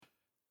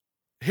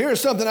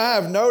Here's something I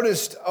have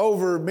noticed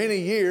over many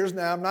years.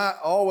 Now, I'm not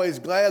always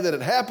glad that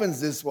it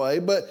happens this way,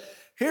 but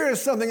here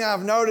is something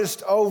I've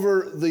noticed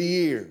over the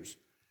years.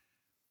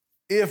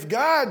 If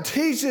God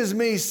teaches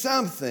me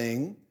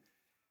something,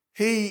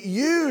 He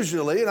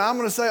usually, and I'm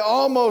going to say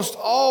almost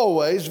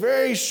always,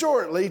 very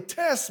shortly,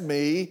 tests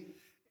me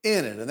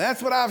in it. And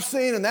that's what I've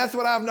seen, and that's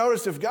what I've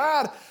noticed. If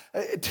God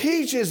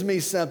teaches me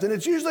something,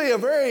 it's usually a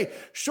very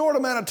short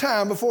amount of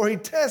time before He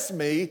tests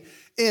me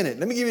in it.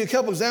 Let me give you a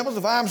couple examples.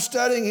 If I'm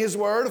studying His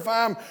Word, if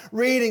I'm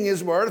reading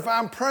His Word, if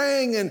I'm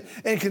praying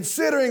and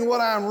considering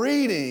what I'm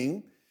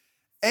reading,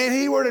 and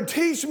He were to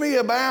teach me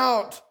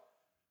about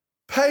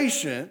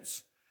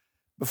patience,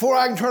 before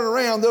I can turn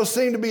around, there'll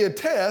seem to be a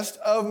test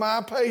of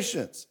my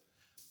patience.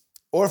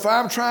 Or if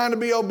I'm trying to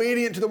be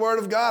obedient to the Word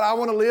of God, I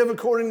want to live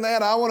according to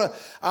that. I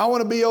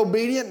want to be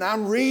obedient, and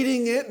I'm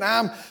reading it, and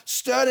I'm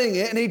studying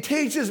it, and He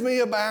teaches me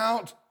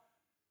about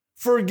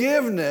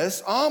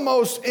forgiveness.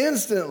 Almost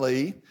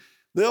instantly,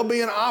 there'll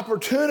be an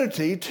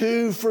opportunity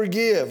to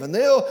forgive, and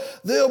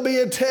there'll be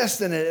a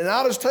test in it. And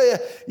I'll just tell you,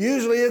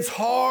 usually it's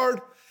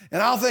hard,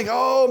 and I'll think,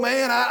 oh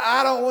man,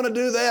 I don't want to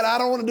do that. I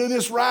don't want to do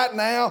this right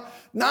now.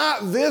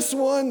 Not this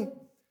one.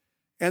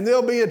 And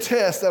there'll be a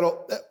test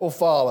that will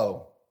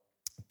follow.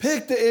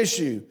 Pick the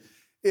issue.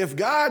 If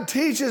God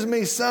teaches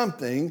me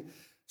something,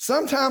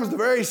 sometimes the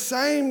very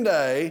same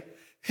day,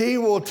 He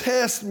will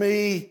test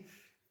me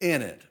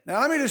in it.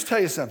 Now, let me just tell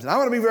you something. I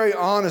want to be very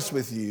honest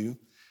with you.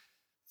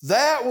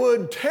 That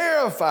would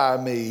terrify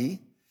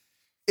me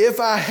if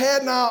I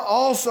had not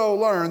also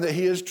learned that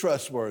He is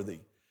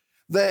trustworthy,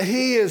 that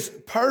He is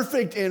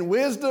perfect in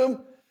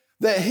wisdom,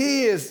 that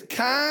He is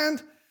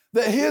kind,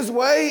 that His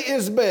way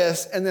is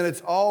best, and that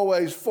it's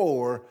always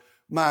for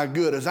my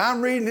good. As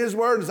I'm reading His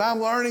Word, as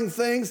I'm learning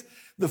things,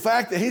 the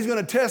fact that He's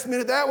going to test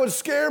me, that would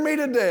scare me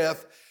to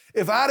death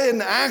if I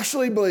didn't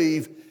actually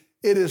believe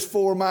it is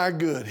for my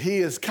good. He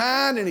is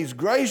kind and He's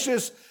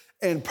gracious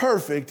and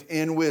perfect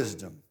in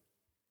wisdom.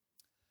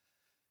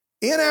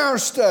 In our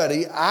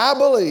study, I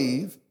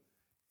believe,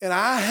 and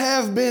I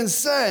have been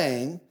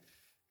saying,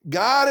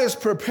 God is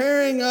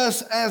preparing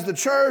us as the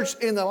church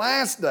in the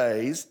last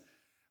days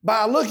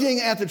by looking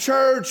at the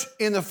church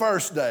in the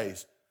first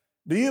days.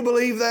 Do you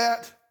believe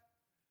that?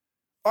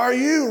 Are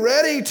you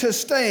ready to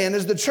stand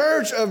as the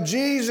church of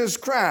Jesus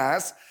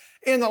Christ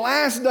in the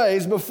last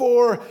days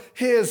before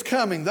His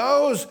coming?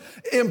 Those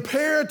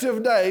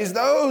imperative days,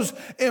 those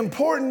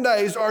important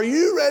days, are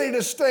you ready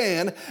to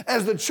stand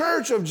as the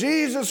church of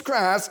Jesus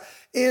Christ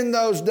in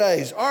those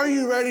days? Are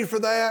you ready for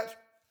that?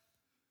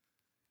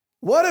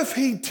 What if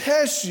He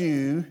tests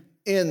you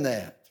in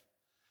that?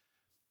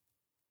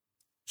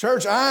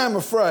 Church, I am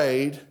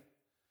afraid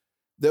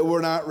that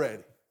we're not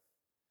ready.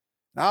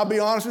 Now, I'll be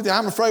honest with you,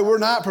 I'm afraid we're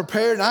not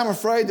prepared, and I'm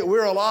afraid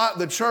that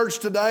the church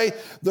today,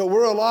 that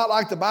we're a lot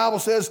like the Bible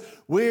says,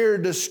 we're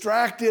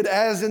distracted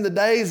as in the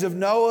days of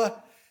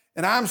Noah.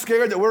 And I'm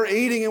scared that we're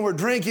eating and we're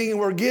drinking and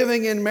we're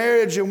giving in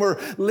marriage and we're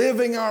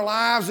living our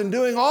lives and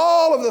doing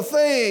all of the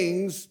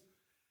things,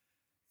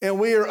 and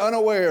we are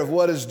unaware of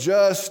what is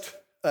just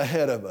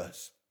ahead of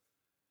us.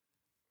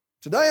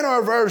 Today in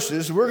our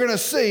verses, we're going to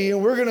see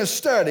and we're going to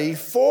study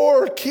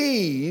 4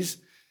 keys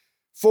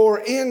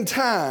for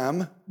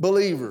end-time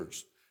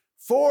believers.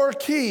 4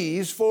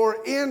 keys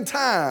for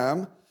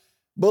end-time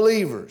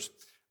believers.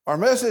 Our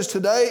message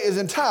today is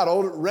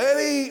entitled,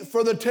 Ready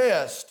for the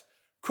Test? ?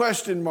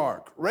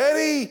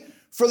 Ready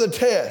for the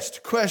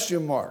test? ?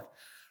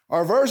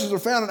 Our verses are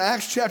found in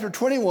Acts chapter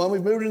 21.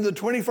 We've moved into the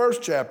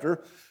 21st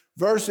chapter,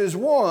 verses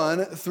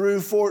 1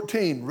 through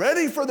 14.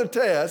 Ready for the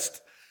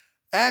test?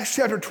 Acts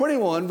chapter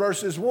 21,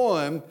 verses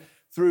 1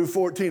 through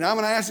 14. I'm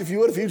going to ask if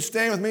you'd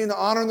stand with me in the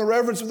honor and the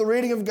reverence of the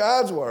reading of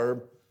God's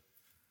Word.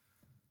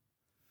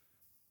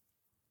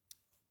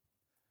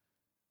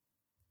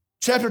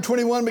 Chapter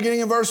 21, beginning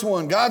in verse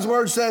 1. God's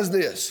Word says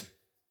this.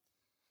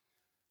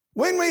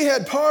 When we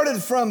had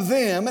parted from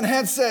them and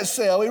had set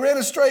sail, we ran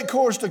a straight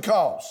course to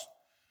Kos,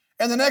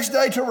 and the next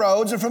day to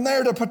Rhodes, and from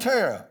there to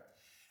Patara.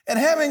 And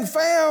having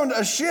found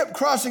a ship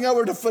crossing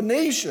over to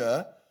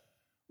Phoenicia,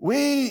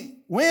 we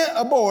went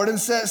aboard and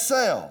set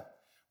sail.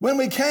 When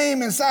we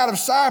came in sight of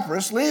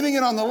Cyprus, leaving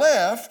it on the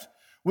left,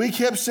 we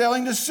kept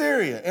sailing to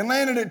Syria and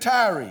landed at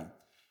Tyre.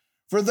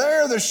 For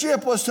there the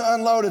ship was to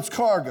unload its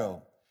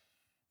cargo.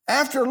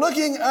 After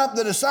looking up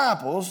the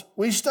disciples,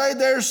 we stayed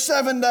there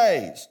 7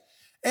 days.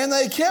 And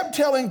they kept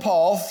telling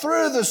Paul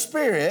through the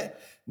Spirit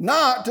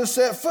not to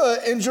set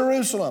foot in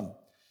Jerusalem.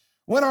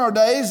 When our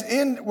days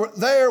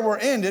there were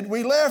ended,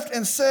 we left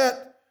and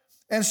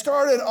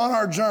started on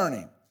our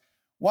journey,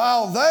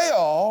 while they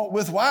all,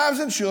 with wives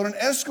and children,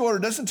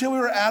 escorted us until we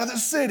were out of the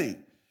city.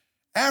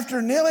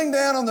 After kneeling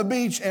down on the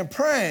beach and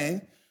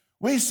praying,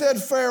 we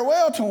said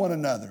farewell to one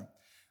another.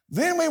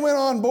 Then we went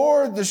on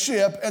board the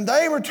ship, and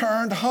they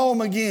returned home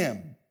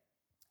again.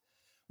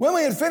 When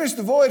we had finished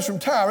the voyage from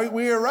Tyre,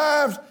 we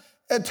arrived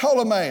at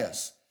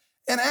Ptolemais,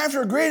 and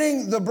after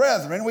greeting the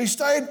brethren, we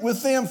stayed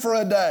with them for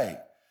a day.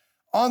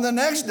 On the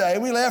next day,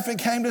 we left and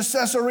came to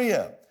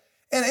Caesarea,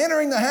 and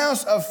entering the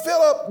house of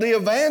Philip the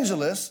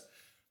evangelist,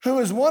 who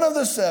is one of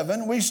the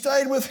 7, we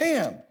stayed with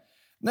him.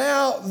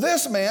 Now,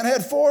 this man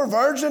had 4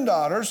 virgin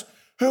daughters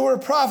who were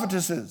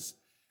prophetesses.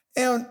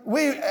 And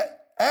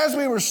as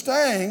we were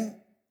staying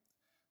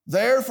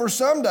there for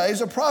some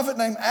days, a prophet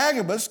named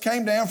Agabus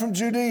came down from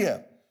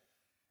Judea.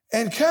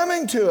 And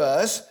coming to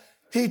us,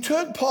 he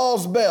took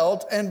Paul's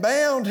belt and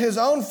bound his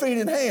own feet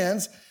and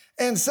hands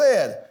and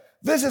said,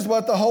 "This is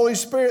what the Holy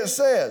Spirit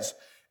says.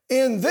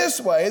 In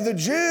this way, the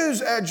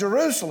Jews at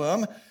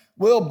Jerusalem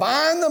will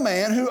bind the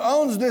man who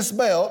owns this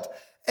belt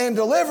and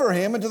deliver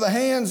him into the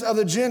hands of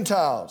the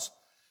Gentiles."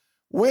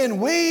 When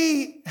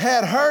we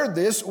had heard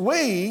this,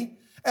 we,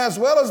 as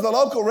well as the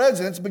local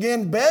residents,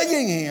 began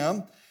begging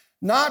him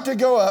not to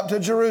go up to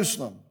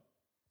Jerusalem.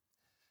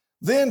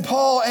 Then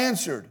Paul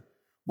answered,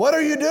 "What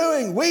are you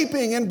doing,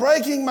 weeping and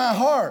breaking my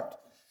heart?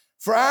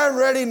 For I am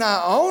ready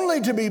not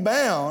only to be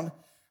bound,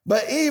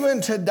 but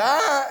even to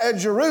die at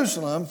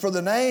Jerusalem for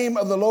the name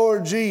of the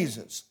Lord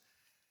Jesus."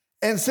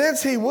 And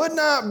since he would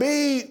not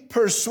be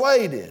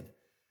persuaded,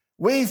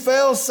 we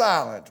fell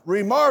silent,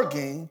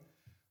 remarking,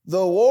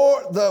 the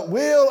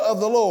will of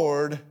the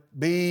Lord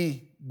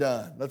be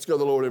done. Let's go to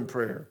the Lord in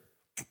prayer.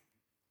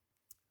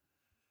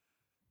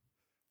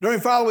 Dear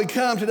Father, we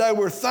come today,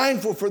 we're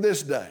thankful for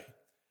this day.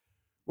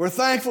 We're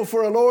thankful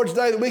for a Lord's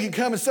Day that we can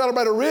come and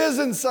celebrate a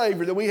risen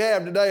Savior that we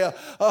have today,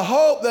 a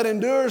hope that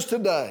endures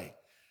today.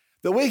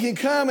 That we can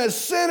come as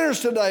sinners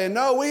today and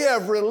know we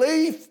have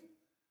relief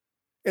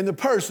in the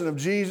person of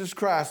Jesus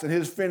Christ and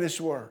his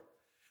finished work.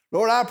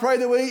 Lord, I pray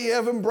that we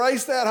have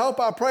embraced that hope.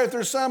 I pray if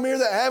there's some here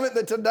that haven't,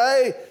 that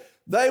today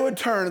they would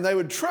turn and they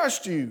would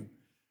trust you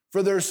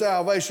for their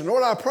salvation.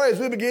 Lord, I pray as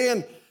we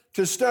begin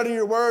to study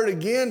your word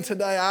again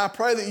today, I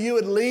pray that you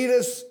would lead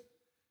us.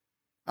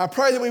 I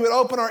pray that we would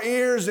open our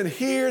ears and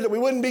hear, that we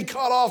wouldn't be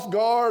caught off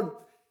guard.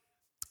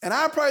 And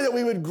I pray that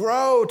we would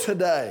grow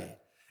today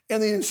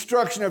in the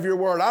instruction of your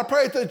word. I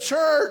pray that the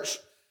church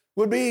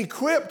would be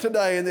equipped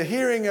today in the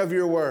hearing of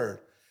your word.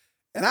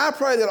 And I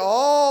pray that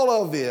all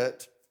of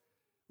it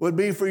would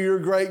be for your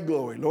great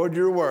glory. Lord,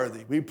 you're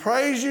worthy. We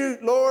praise you,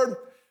 Lord.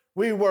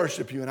 We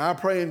worship you. And I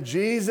pray in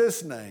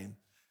Jesus' name,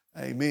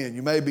 amen.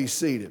 You may be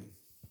seated.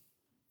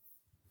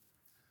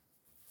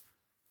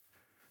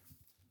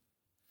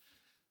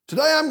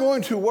 Today I'm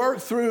going to work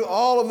through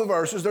all of the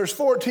verses. There's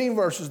 14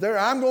 verses there.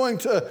 I'm going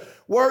to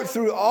work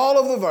through all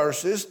of the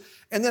verses.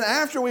 And then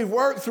after we've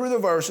worked through the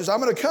verses, I'm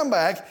going to come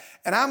back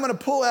and I'm going to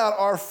pull out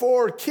our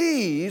 4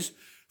 keys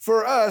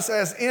for us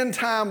as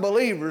end-time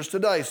believers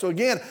today. So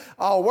again,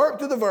 I'll work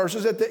through the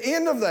verses. At the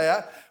end of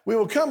that, we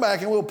will come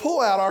back and we'll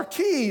pull out our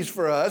keys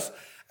for us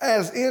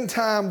as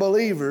end-time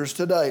believers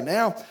today.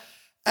 Now,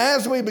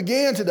 as we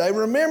begin today,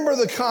 remember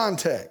the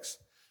context.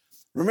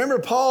 Remember,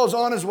 Paul's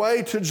on his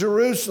way to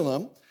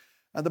Jerusalem.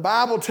 The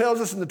Bible tells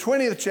us in the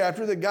 20th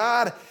chapter that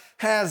God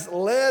has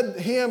led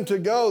him to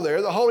go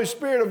there. The Holy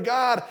Spirit of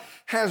God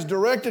has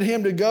directed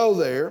him to go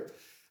there.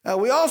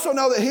 We also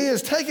know that he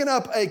has taken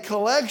up a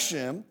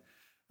collection,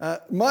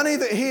 money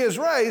that he has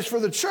raised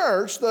for the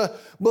church, the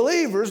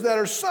believers that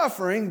are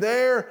suffering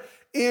there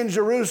in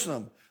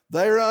Jerusalem.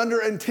 They are under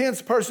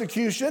intense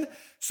persecution.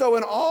 So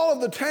in all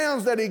of the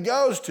towns that he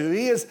goes to,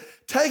 he is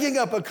taking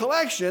up a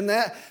collection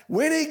that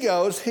when he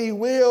goes, he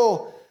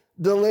will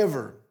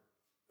deliver.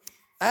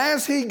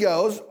 As he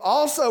goes,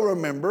 also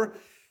remember,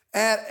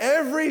 at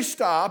every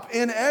stop,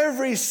 in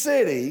every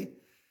city,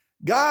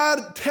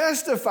 God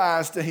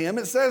testifies to him.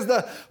 It says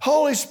the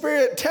Holy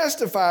Spirit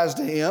testifies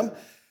to him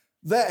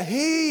that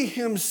he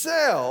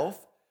himself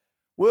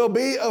will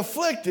be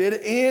afflicted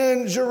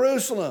in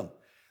Jerusalem.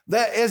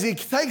 That as he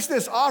takes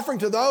this offering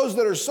to those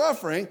that are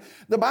suffering,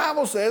 the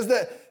Bible says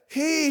that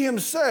he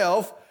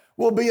himself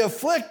will be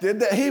afflicted,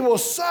 that he will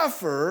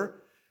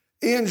suffer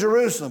in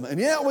Jerusalem. And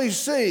yet we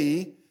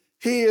see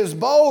he is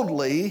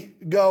boldly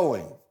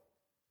going.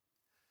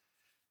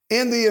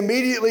 In the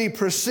immediately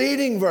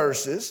preceding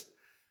verses,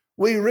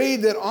 we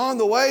read that on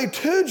the way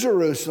to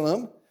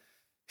Jerusalem,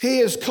 he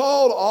has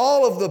called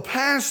all of the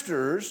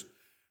pastors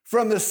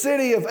from the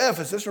city of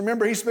Ephesus.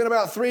 Remember, he spent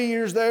about 3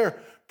 years there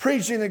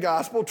preaching the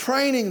gospel,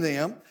 training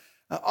them.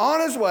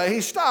 On his way,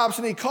 he stops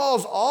and he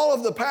calls all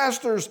of the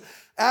pastors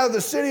out of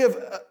the city of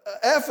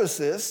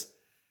Ephesus,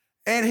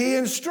 and he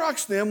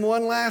instructs them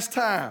one last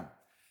time.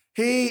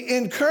 He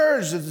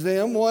encourages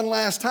them one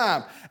last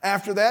time.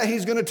 After that,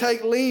 he's going to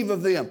take leave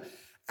of them.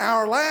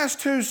 Our last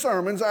 2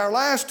 sermons, our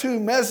last 2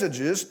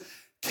 messages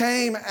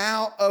came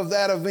out of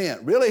that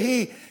event.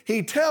 Really,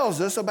 he tells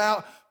us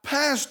about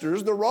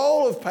pastors, the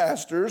role of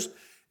pastors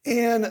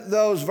in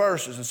those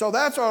verses. And so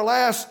that's our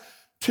last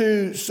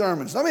 2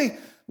 sermons. Let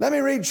me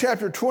read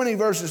chapter 20,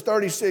 verses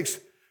 36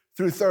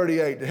 through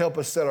 38 to help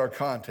us set our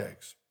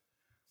context.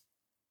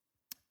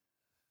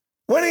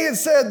 When he had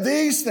said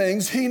these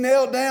things, he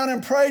knelt down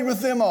and prayed with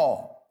them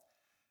all.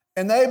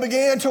 And they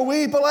began to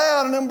weep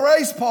aloud and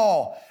embrace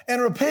Paul and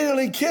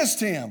repeatedly kissed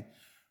him,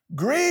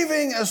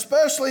 grieving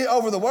especially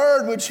over the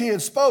word which he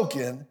had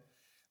spoken,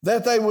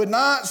 that they would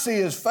not see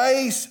his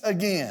face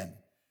again.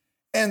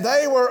 And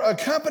they were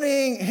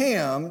accompanying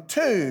him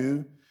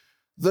to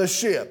the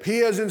ship. He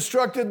has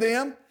instructed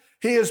them.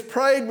 He has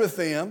prayed with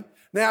them.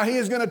 Now he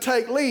is going to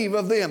take leave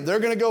of them. They're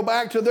going to go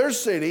back to their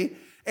city,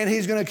 and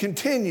he's going to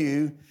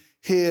continue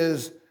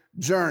his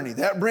journey.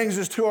 That brings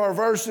us to our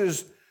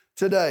verses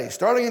today.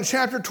 Starting in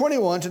chapter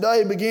 21,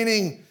 today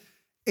beginning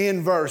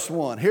in verse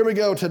 1. Here we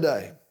go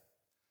today.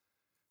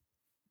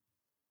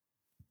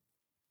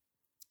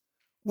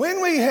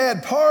 When we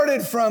had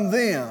parted from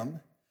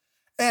them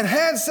and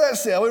had set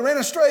sail, we ran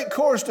a straight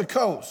course to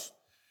Kos,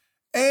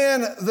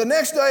 and the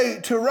next day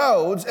to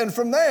Rhodes, and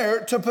from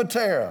there to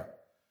Patara.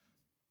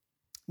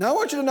 Now I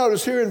want you to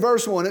notice here in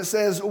verse 1, it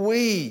says,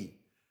 we.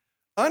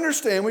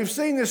 Understand, we've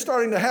seen this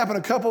starting to happen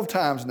a couple of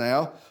times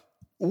now.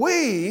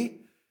 We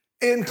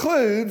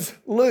includes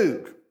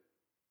Luke.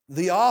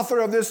 The author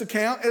of this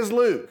account is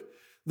Luke.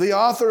 The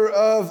author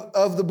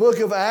of the book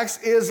of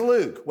Acts is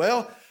Luke.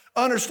 Well,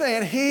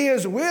 understand, he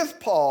is with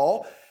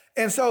Paul,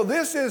 and so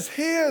this is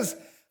his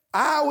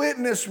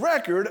eyewitness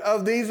record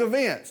of these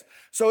events.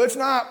 So it's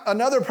not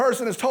another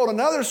person has told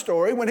another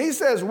story. When he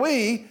says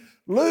we,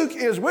 Luke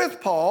is with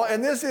Paul,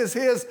 and this is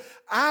his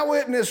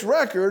eyewitness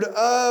record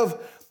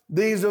of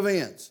these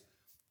events.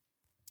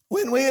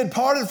 When we had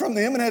parted from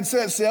them and had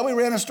set sail, we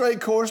ran a straight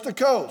course to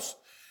Kos,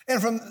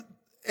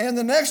 and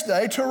the next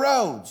day to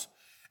Rhodes,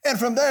 and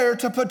from there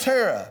to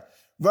Patara.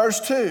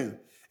 Verse 2,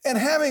 and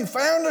having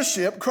found a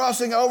ship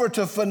crossing over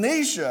to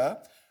Phoenicia,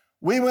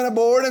 we went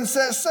aboard and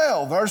set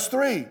sail. Verse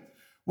 3,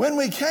 when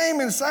we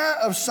came in sight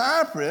of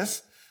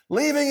Cyprus,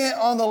 leaving it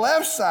on the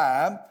left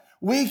side,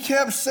 we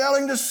kept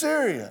sailing to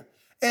Syria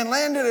and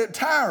landed at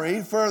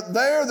Tyre, for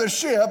there the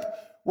ship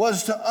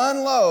was to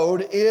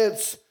unload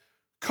its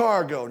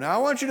cargo. Now, I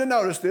want you to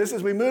notice this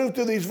as we move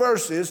through these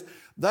verses.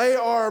 They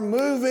are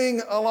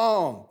moving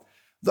along.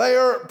 They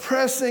are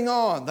pressing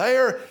on. They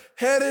are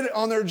headed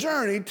on their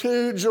journey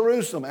to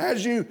Jerusalem.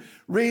 As you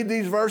read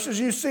these verses,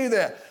 you see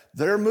that.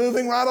 They're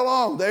moving right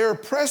along. They are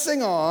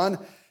pressing on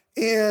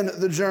in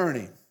the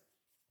journey.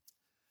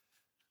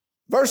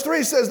 Verse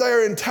 3 says they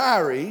are in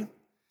Tyre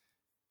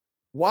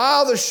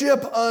while the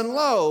ship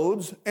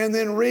unloads and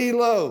then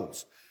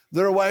reloads.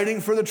 They're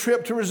waiting for the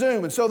trip to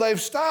resume. And so they've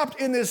stopped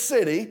in this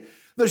city.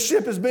 The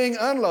ship is being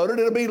unloaded.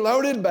 It'll be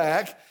loaded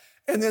back,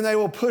 and then they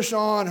will push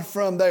on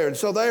from there. And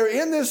so they're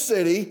in this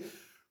city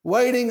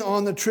waiting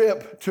on the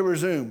trip to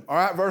resume. All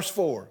right, verse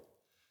 4.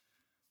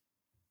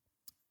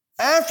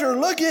 After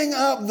looking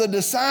up the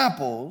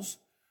disciples,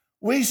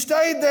 we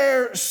stayed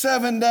there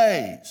 7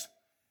 days,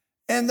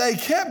 and they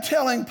kept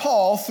telling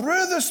Paul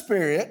through the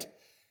Spirit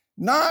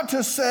not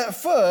to set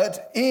foot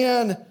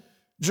in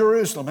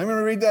Jerusalem. Let me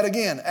read that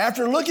again.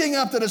 After looking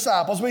up the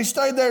disciples, we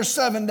stayed there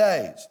 7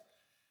 days,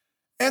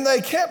 and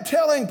they kept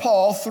telling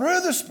Paul through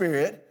the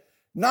Spirit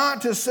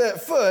not to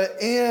set foot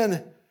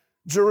in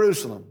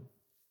Jerusalem.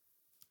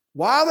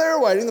 While they're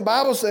waiting, the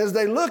Bible says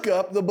they look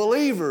up the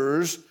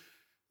believers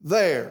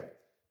there.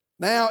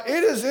 Now,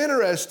 it is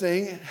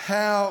interesting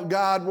how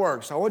God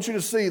works. I want you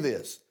to see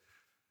this.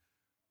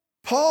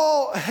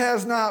 Paul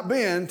has not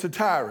been to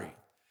Tyre.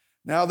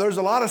 Now, there's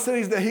a lot of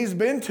cities that he's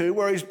been to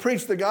where he's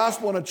preached the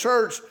gospel and a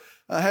church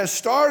has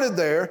started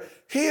there.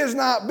 He has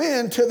not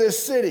been to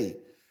this city.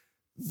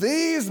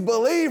 These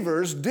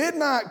believers did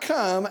not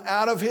come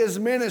out of his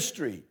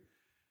ministry.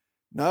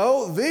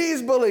 No,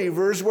 these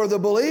believers were the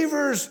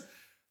believers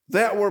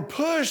that were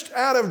pushed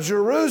out of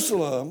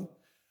Jerusalem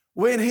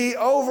when he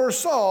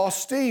oversaw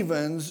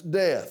Stephen's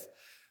death.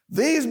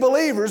 These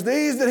believers,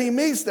 these that he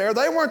meets there,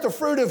 they weren't the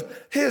fruit of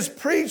his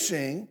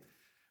preaching.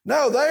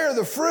 No, they are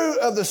the fruit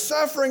of the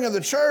suffering of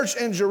the church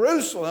in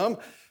Jerusalem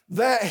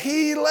that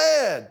he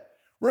led.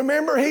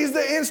 Remember, he's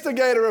the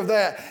instigator of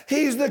that.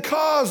 He's the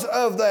cause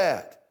of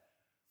that.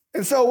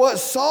 And so what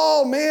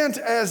Saul meant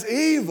as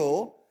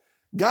evil,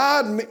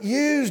 God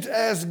used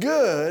as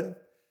good,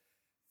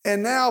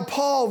 and now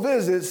Paul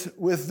visits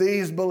with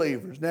these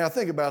believers. Now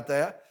think about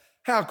that.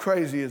 How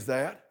crazy is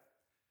that?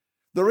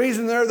 The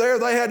reason they're there,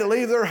 they had to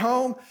leave their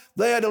home.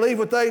 They had to leave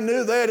what they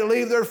knew. They had to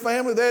leave their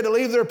family. They had to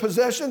leave their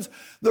possessions.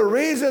 The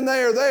reason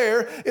they are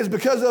there is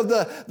because of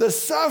the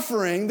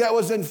suffering that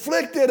was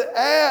inflicted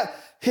at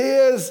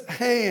his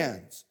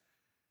hands.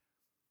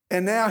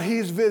 And now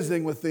he's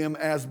visiting with them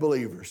as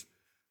believers.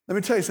 Let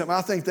me tell you something.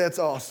 I think that's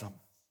awesome.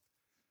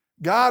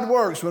 God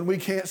works when we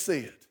can't see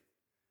it.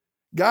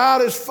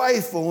 God is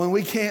faithful when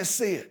we can't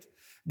see it.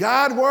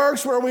 God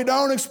works where we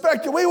don't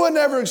expect it. We would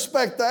never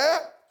expect that.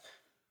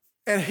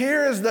 And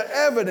here is the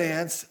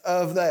evidence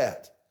of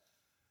that.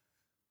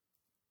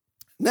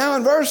 Now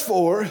in verse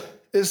 4,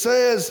 it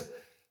says,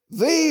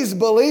 these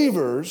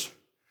believers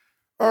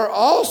are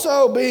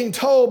also being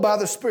told by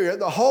the Spirit,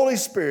 the Holy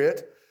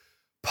Spirit,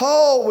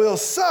 Paul will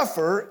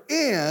suffer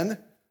in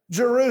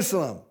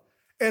Jerusalem.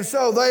 And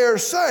so they are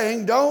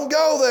saying, don't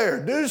go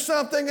there, do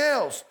something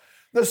else.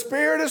 The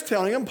Spirit is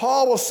telling them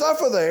Paul will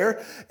suffer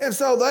there. And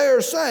so they are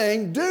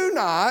saying, do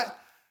not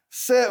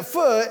set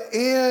foot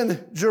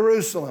in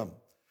Jerusalem.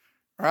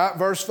 All right,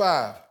 verse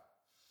 5.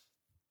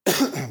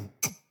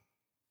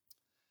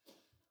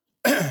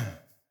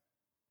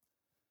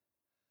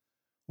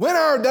 When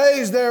our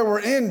days there were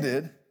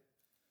ended,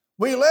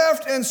 we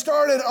left and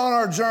started on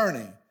our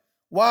journey.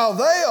 while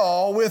they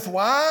all, with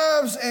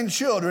wives and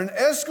children,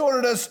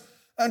 escorted us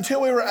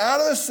until we were out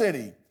of the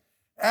city.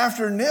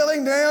 After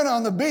kneeling down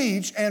on the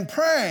beach and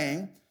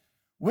praying,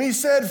 we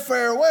said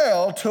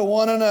farewell to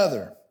one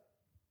another.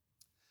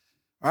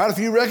 All right, if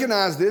you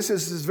recognize this,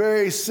 this is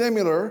very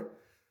similar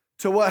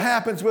to what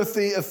happens with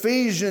the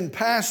Ephesian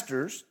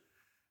pastors.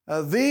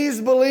 These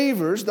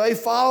believers, they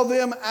follow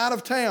them out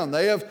of town.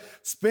 They have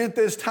spent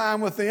this time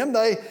with them.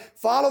 They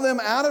follow them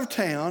out of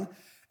town.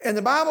 And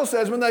the Bible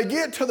says when they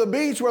get to the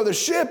beach where the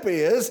ship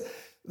is,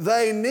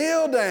 they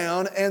kneel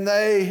down and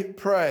they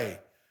pray.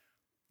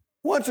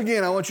 Once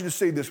again, I want you to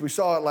see this. We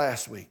saw it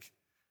last week.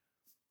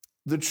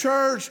 The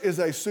church is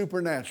a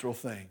supernatural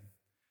thing.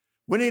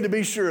 We need to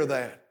be sure of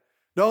that.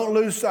 Don't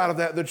lose sight of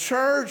that. The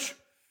church,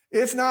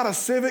 it's not a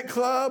civic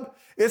club.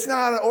 It's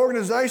not an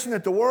organization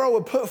that the world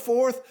would put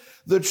forth.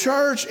 The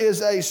church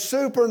is a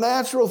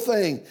supernatural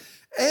thing.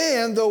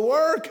 And the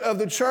work of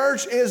the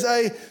church is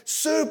a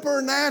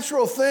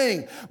supernatural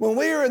thing. When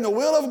we are in the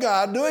will of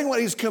God, doing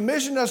what He's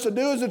commissioned us to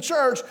do as a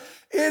church,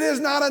 it is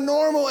not a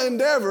normal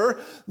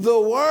endeavor. The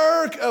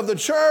work of the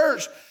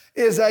church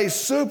is a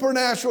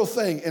supernatural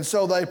thing. And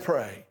so they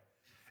pray.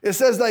 It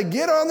says they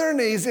get on their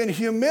knees in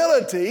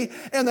humility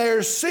and they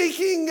are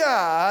seeking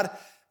God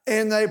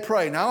and they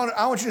pray. Now,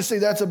 I want you to see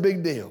that's a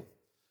big deal.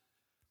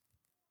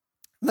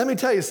 Let me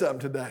tell you something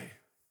today.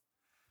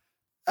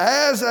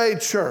 As a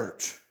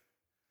church,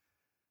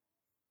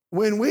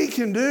 when we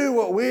can do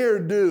what we are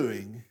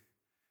doing,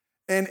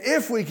 and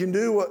if we can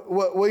do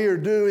what we are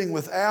doing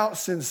without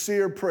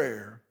sincere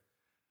prayer,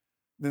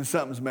 then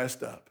something's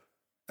messed up.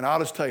 And I'll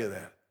just tell you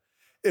that.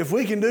 If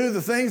we can do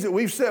the things that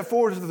we've set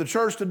forward to the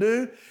church to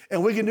do,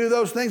 and we can do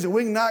those things and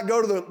we can not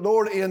go to the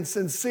Lord in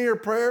sincere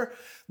prayer,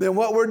 then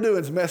what we're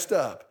doing is messed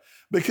up.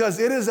 Because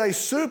it is a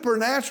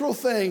supernatural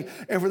thing,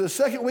 and for the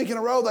second week in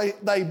a row,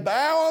 they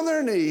bow on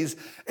their knees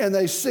and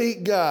they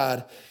seek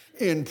God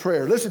in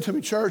prayer. Listen to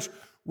me, church.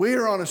 We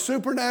are on a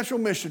supernatural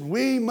mission.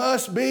 We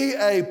must be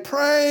a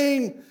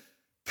praying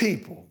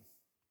people.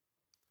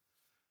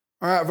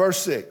 All right, verse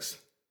 6.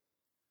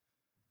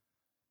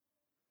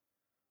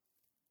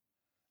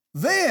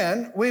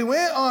 Then we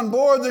went on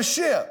board the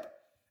ship,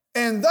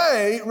 and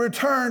they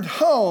returned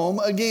home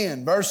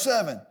again. Verse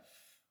 7.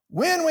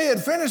 When we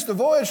had finished the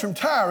voyage from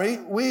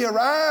Tyre, we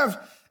arrived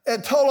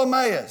at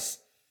Ptolemais,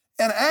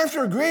 and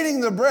after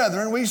greeting the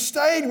brethren, we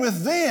stayed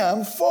with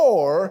them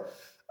for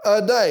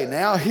a day.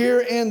 Now, here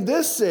in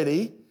this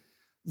city,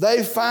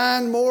 they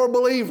find more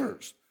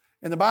believers.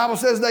 And the Bible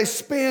says they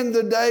spend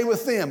the day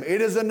with them.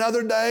 It is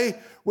another day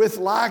with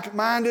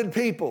like-minded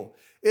people.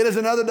 It is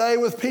another day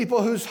with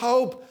people whose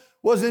hope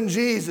was in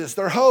Jesus.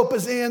 Their hope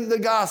is in the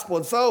gospel.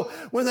 And so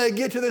when they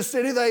get to this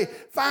city, they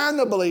find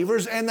the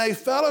believers and they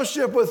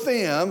fellowship with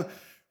them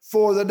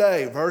for the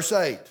day. Verse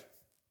 8.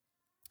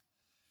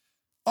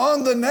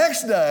 On the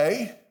next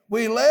day,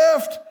 we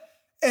left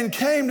and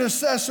came to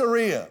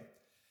Caesarea.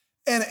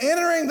 And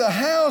entering the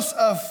house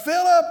of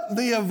Philip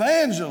the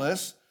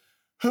evangelist,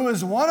 who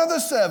is one of the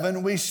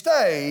 7, we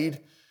stayed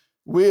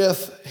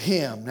with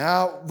him.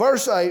 Now,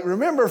 verse 8,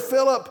 remember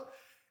Philip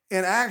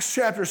in Acts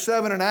chapter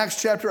 7 and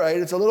Acts chapter 8,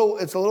 it's a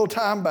little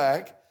time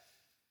back.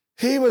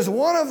 He was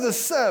one of the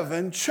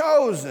 7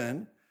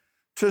 chosen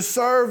to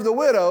serve the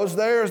widows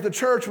there as the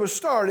church was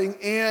starting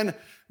in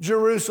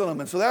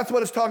Jerusalem. And so that's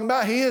what it's talking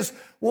about. He is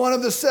one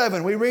of the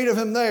 7. We read of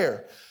him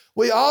there.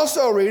 We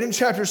also read in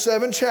chapter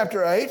 7,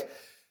 chapter 8,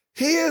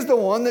 he is the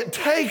one that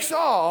takes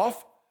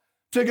off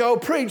to go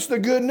preach the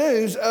good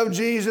news of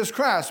Jesus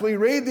Christ. We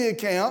read the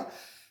account.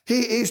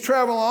 He's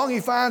traveling along. He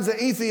finds an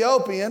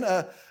Ethiopian,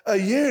 a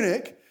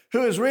eunuch,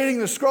 who is reading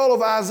the scroll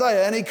of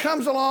Isaiah, and he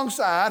comes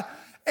alongside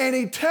and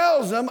he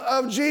tells him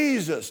of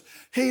Jesus.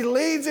 He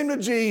leads him to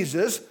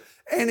Jesus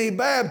and he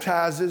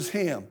baptizes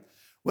him.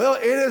 Well,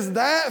 it is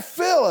that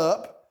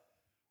Philip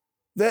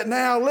that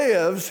now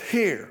lives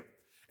here.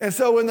 And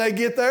so when they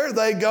get there,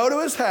 they go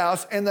to his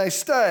house and they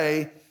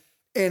stay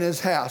in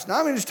his house. Now,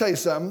 let me just tell you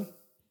something.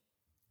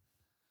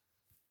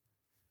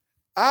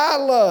 I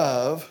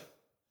love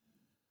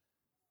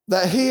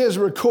that he is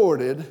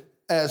recorded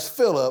as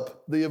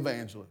Philip the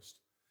evangelist.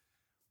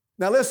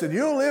 Now listen,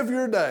 you'll live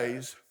your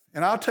days,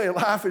 and I'll tell you,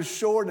 life is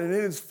short and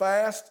it is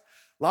fast,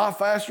 a lot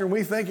faster than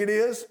we think it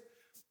is,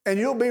 and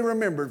you'll be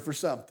remembered for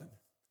something.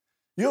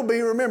 You'll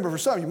be remembered for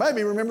something. You may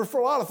be remembered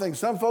for a lot of things.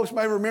 Some folks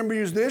may remember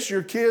you as this,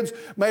 your kids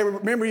may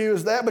remember you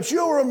as that, but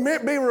you'll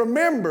be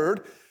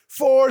remembered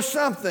for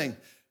something.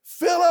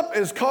 Philip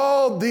is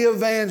called the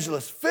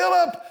evangelist.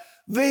 Philip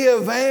the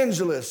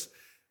evangelist.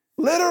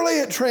 Literally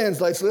it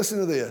translates, listen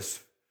to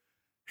this.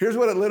 Here's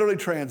what it literally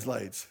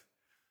translates.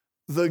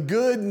 The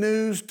good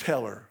news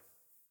teller.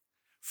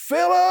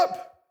 Philip,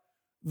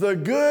 the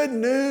good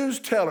news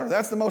teller.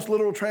 That's the most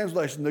literal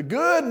translation. The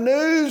good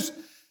news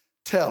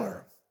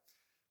teller.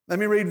 Let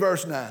me read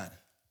verse 9.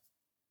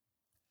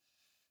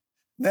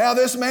 Now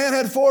this man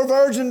had 4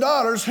 virgin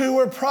daughters who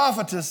were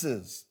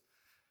prophetesses.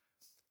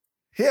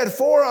 He had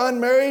 4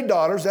 unmarried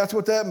daughters, that's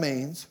what that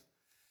means.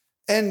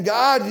 And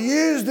God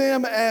used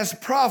them as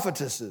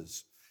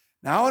prophetesses.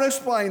 Now I want to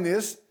explain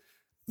this.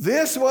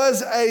 This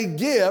was a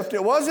gift.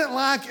 It wasn't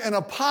like an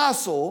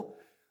apostle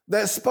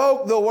that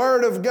spoke the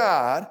word of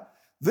God.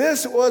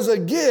 This was a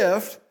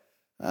gift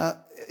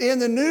in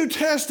the New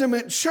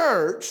Testament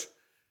church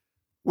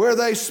where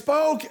they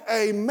spoke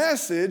a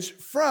message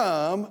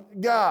from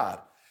God.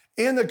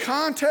 In the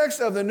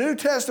context of the New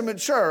Testament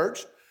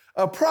church,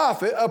 a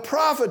prophet, a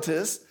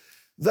prophetess,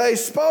 they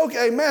spoke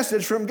a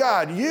message from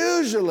God.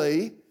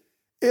 Usually,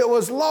 it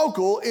was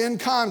local in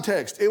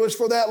context. It was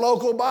for that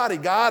local body.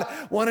 God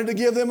wanted to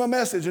give them a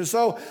message. And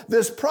so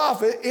this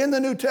prophet in the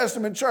New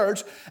Testament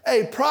church,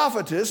 a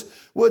prophetess,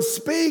 would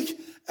speak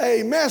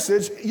a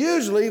message,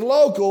 usually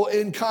local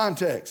in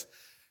context.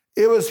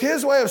 It was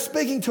his way of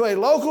speaking to a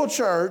local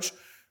church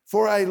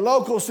for a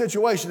local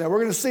situation. Now, we're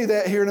going to see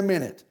that here in a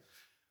minute.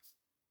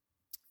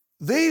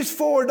 These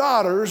 4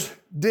 daughters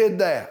did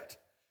that.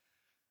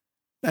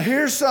 Now,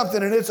 here's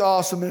something, and it's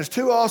awesome, and it's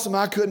too awesome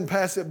I couldn't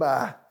pass it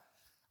by.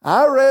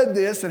 I read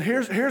this, and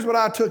here's what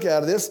I took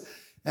out of this,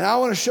 and I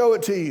want to show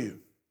it to you.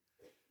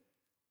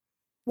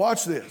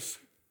 Watch this.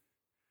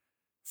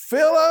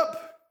 Philip,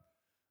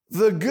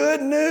 the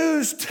good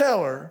news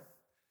teller,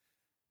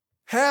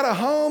 had a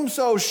home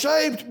so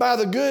shaped by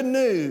the good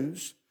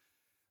news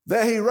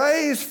that he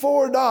raised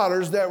 4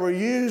 daughters that were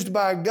used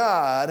by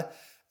God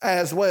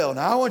as well.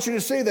 Now, I want you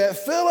to see that.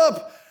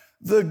 Philip,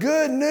 the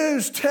good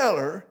news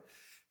teller,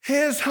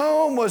 his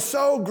home was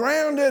so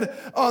grounded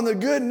on the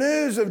good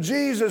news of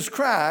Jesus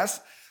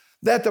Christ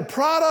that the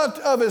product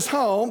of his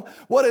home,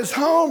 what his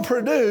home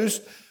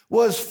produced,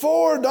 was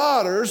 4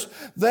 daughters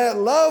that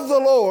loved the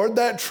Lord,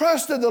 that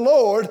trusted the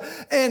Lord,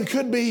 and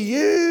could be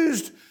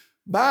used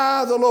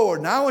by the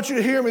Lord. Now, I want you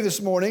to hear me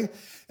this morning,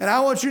 and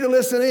I want you to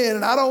listen in,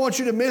 and I don't want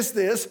you to miss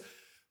this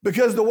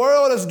because the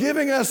world is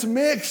giving us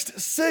mixed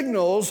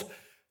signals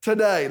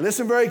today.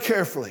 Listen very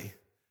carefully.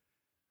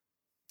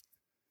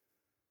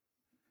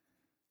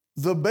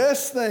 The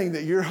best thing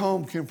that your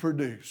home can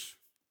produce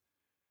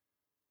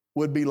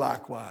would be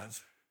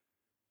likewise.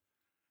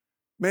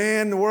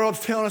 Man, the world's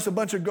telling us a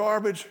bunch of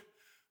garbage.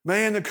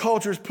 Man, the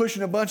culture's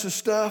pushing a bunch of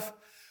stuff.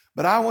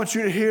 But I want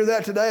you to hear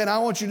that today, and I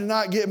want you to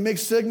not get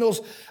mixed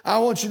signals. I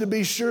want you to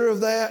be sure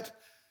of that.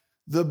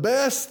 The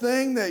best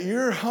thing that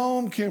your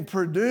home can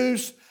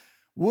produce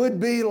would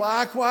be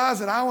likewise.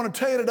 And I want to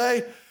tell you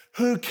today,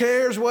 who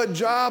cares what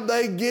job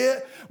they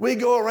get? We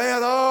go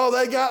around, oh,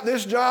 they got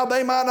this job.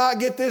 They might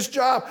not get this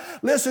job.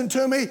 Listen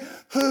to me.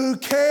 Who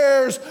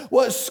cares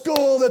what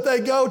school that they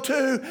go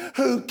to?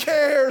 Who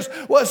cares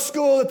what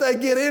school that they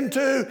get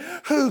into?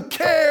 Who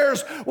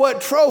cares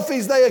what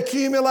trophies they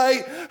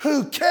accumulate?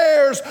 Who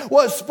cares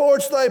what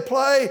sports they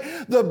play?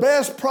 The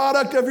best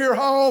product of your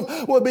home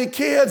will be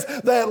kids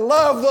that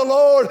love the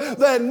Lord,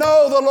 that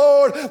know the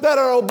Lord, that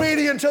are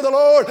obedient to the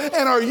Lord,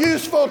 and are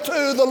useful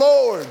to the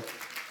Lord.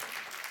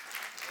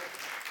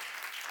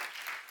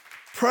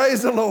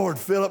 Praise the Lord,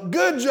 Philip.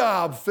 Good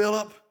job,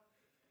 Philip.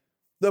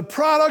 The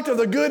product of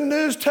the good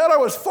news teller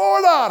was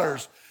 4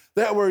 daughters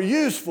that were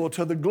useful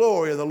to the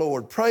glory of the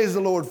Lord. Praise the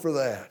Lord for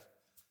that.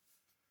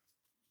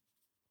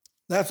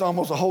 That's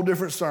almost a whole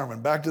different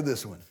sermon. Back to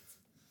this one.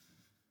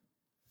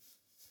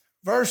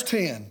 Verse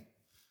 10.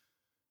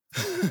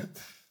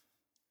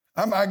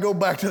 I might go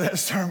back to that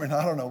sermon.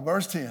 I don't know.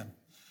 Verse 10.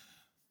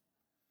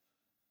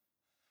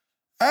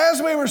 As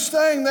we were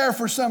staying there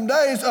for some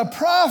days, a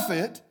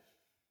prophet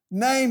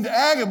named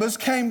Agabus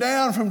came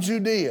down from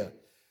Judea.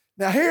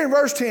 Now here in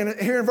verse 10,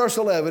 here in verse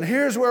 11,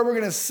 here's where we're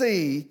going to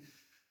see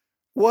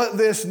what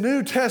this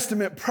New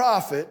Testament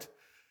prophet,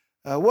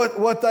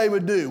 what they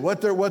would do,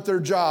 what their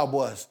job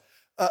was.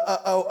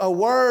 A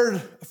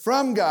word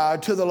from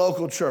God to the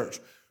local church.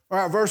 All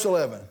right, verse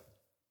 11.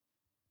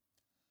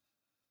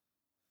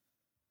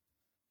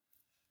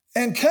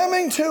 And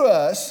coming to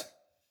us,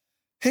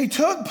 he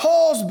took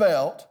Paul's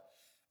belt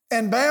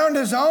and bound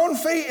his own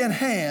feet and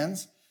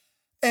hands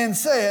and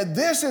said,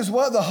 this is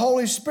what the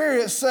Holy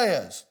Spirit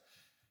says.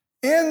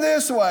 In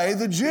this way,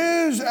 the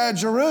Jews at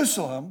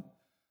Jerusalem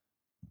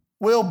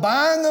will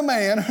bind the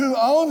man who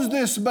owns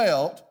this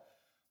belt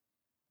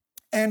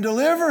and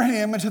deliver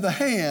him into the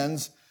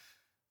hands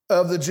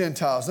of the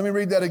Gentiles. Let me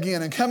read that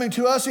again. And coming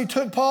to us, he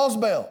took Paul's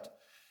belt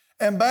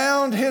and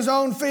bound his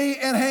own feet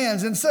and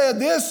hands and said,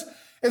 this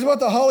is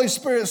what the Holy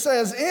Spirit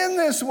says. In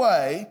this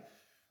way,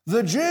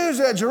 the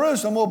Jews at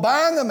Jerusalem will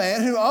bind the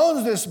man who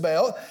owns this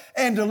belt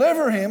and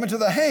deliver him into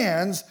the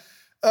hands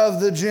of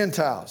the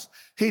Gentiles.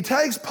 He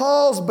takes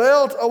Paul's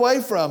belt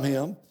away from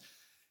him.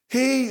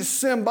 He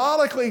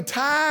symbolically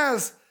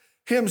ties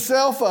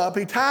himself up.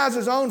 He ties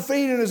his own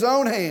feet in his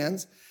own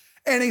hands.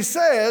 And he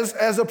says,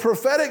 as a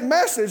prophetic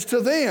message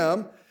to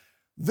them,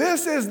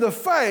 this is the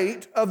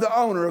fate of the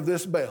owner of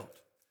this belt.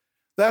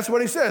 That's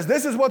what he says.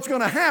 This is what's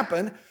going to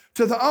happen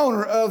to the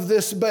owner of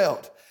this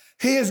belt.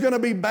 He is going to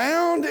be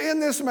bound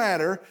in this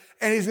matter,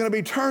 and he's going to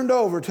be turned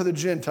over to the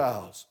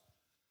Gentiles.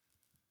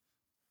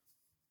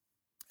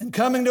 And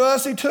coming to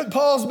us, he took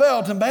Paul's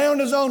belt and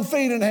bound his own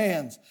feet and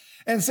hands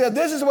and said,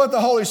 this is what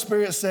the Holy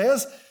Spirit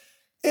says.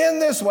 In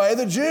this way,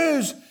 the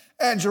Jews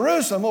at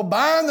Jerusalem will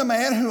bind the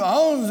man who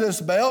owns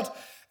this belt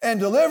and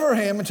deliver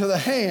him into the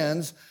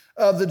hands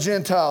of the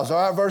Gentiles.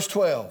 All right, verse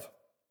 12.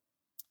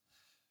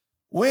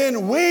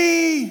 When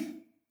we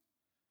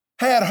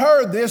had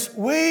heard this,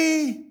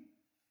 we,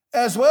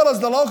 as well as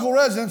the local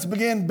residents,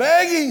 began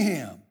begging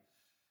him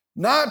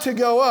not to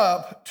go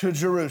up to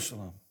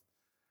Jerusalem.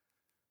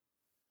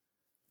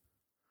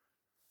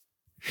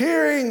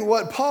 Hearing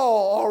what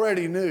Paul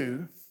already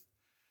knew,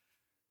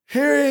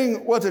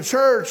 hearing what the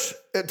church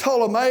at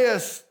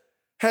Ptolemais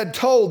had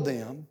told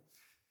them,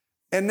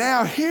 and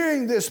now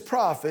hearing this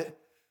prophet,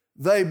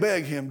 they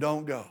beg him,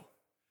 don't go.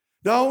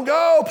 Don't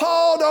go,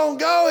 Paul, don't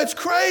go. It's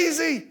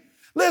crazy.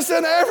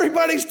 Listen,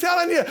 everybody's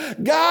telling you,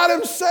 God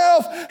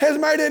himself has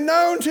made it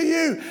known to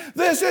you.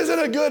 This isn't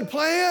a good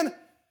plan.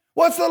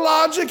 What's the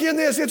logic in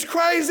this? It's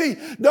crazy.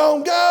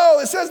 Don't go.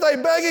 It says they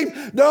beg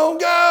him, don't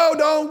go,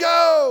 don't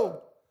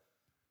go.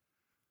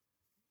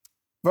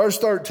 Verse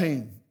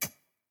 13.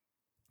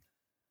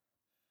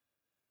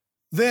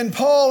 Then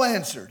Paul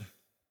answered,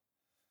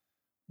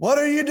 what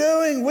are you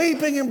doing,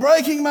 weeping and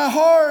breaking my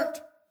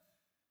heart?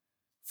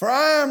 For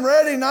I am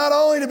ready not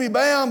only to be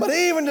bound, but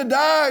even to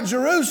die at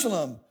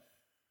Jerusalem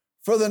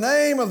for the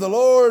name of the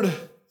Lord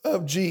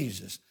of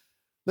Jesus.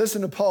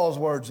 Listen to Paul's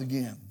words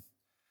again.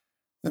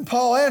 Then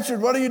Paul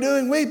answered, what are you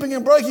doing, weeping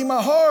and breaking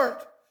my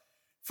heart?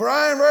 For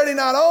I am ready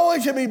not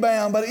only to be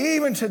bound, but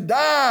even to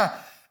die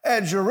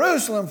at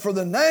Jerusalem for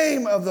the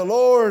name of the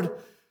Lord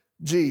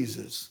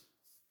Jesus.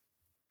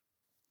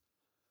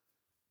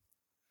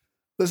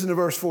 Listen to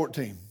verse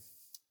 14.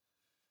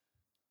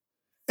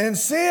 And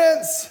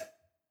since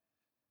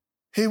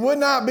he would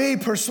not be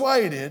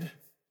persuaded,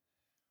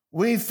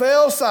 we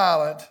fell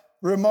silent,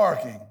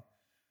 remarking,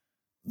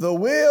 the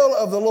will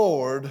of the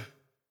Lord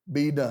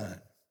be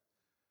done.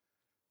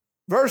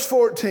 Verse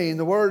 14,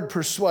 the word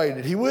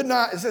persuaded. He would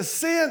not, it says,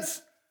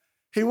 since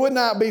he would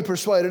not be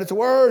persuaded. It's a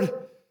word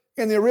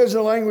in the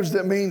original language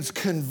that means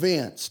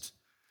convinced,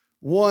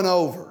 won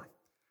over.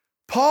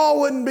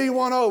 Paul wouldn't be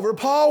won over.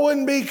 Paul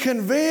wouldn't be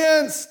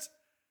convinced.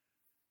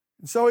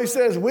 And so he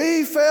says,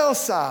 we fell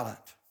silent.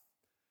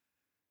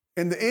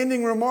 And the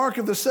ending remark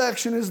of the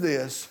section is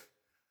this,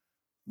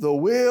 the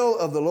will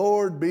of the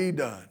Lord be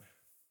done.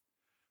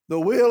 The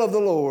will of the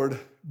Lord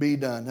be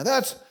done. Now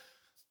that's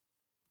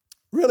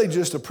really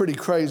just a pretty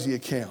crazy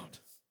account.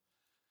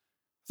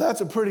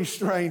 That's a pretty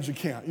strange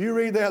account. You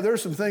read that,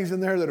 there's some things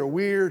in there that are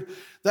weird.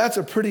 That's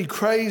a pretty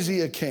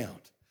crazy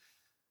account.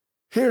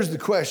 Here's the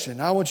question.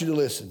 I want you to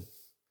listen.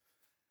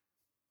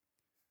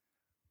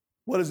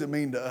 What does it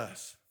mean to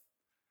us?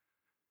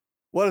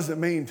 What does it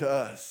mean to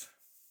us?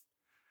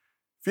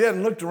 If you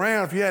hadn't looked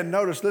around, if you hadn't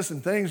noticed,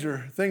 listen, things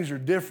are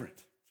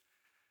different.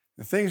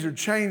 And things are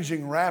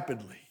changing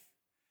rapidly.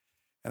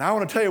 And I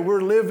want to tell you,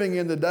 we're living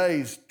in the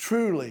days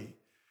truly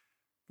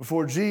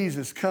before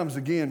Jesus comes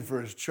again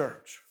for his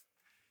church.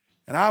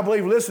 And I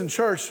believe, listen,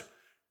 church,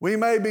 we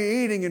may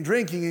be eating and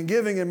drinking and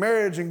giving in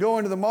marriage and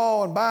going to the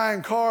mall and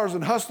buying cars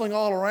and hustling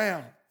all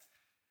around.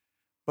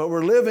 But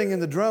we're living in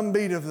the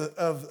drumbeat of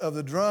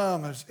the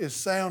drum is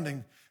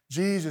sounding.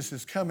 Jesus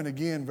is coming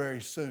again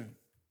very soon.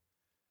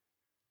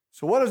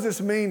 So what does this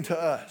mean to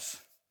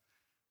us?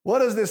 What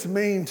does this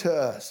mean to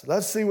us?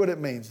 Let's see what it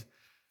means.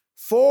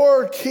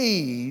 4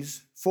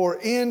 keys for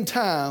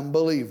end-time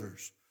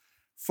believers.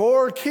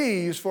 4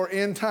 keys for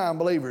end-time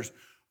believers.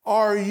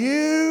 Are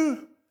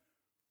you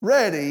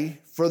ready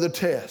for the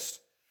test?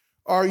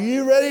 Are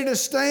you ready to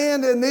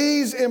stand in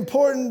these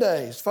important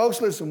days? Folks,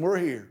 listen, we're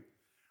here.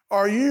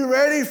 Are you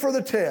ready for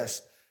the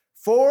test?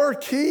 4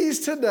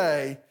 keys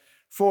today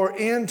for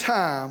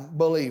end-time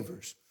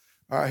believers.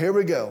 All right, here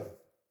we go.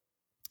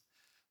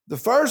 The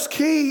first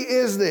key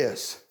is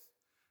this.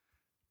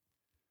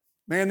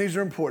 Man, these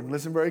are important.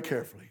 Listen very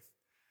carefully.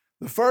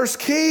 The first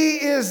key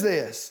is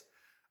this.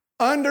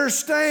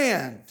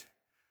 Understand,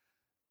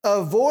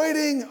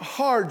 avoiding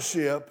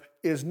hardship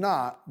is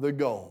not the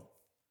goal.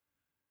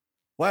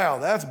 Wow,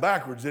 that's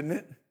backwards, isn't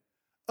it?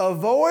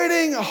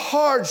 Avoiding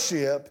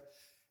hardship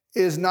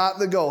is not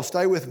the goal.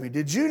 Stay with me.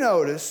 Did you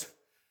notice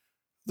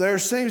there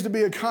seems to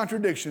be a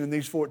contradiction in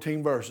these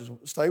 14 verses?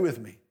 Stay with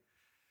me.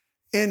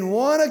 In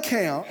one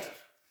account,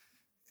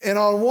 and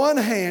on one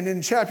hand,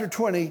 in chapter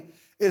 20,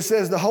 it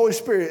says the Holy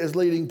Spirit is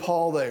leading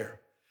Paul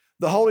there.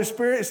 The Holy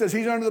Spirit, it says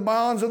he's under the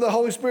bonds of the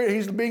Holy Spirit.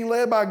 He's being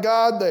led by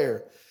God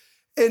there.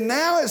 And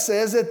now it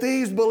says that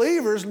these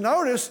believers,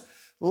 notice,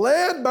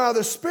 led by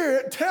the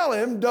Spirit, tell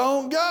him,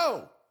 don't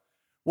go.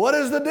 What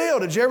is the deal?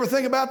 Did you ever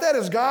think about that?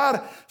 Is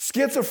God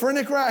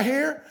schizophrenic right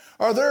here?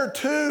 Are there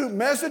 2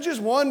 messages,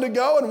 one to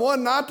go and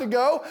one not to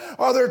go?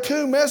 Are there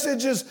 2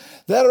 messages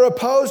that are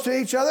opposed to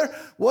each other?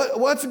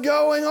 What's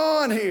going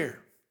on here?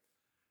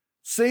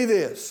 See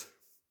this.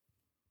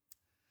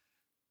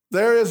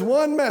 There is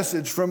one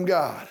message from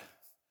God,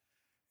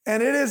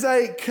 and it is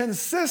a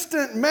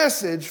consistent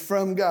message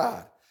from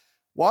God.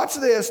 Watch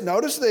this,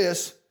 notice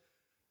this.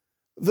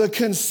 The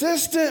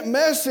consistent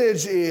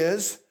message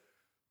is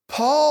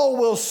Paul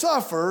will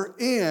suffer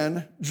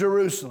in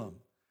Jerusalem.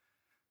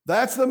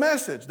 That's the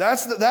message.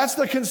 That's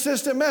the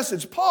consistent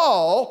message.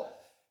 Paul,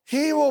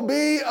 he will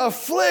be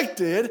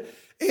afflicted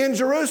in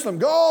Jerusalem.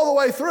 Go all the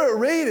way through it,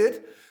 read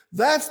it.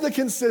 That's the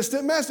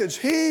consistent message.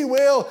 He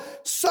will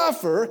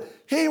suffer.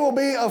 He will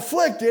be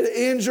afflicted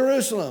in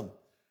Jerusalem.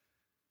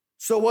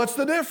 So what's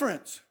the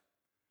difference?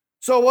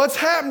 So what's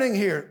happening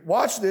here?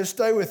 Watch this.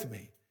 Stay with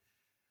me.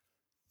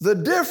 The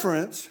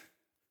difference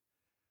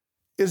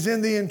is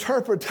in the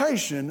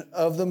interpretation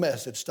of the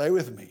message. Stay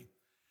with me.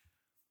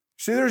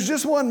 See, there's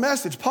just one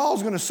message.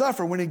 Paul's going to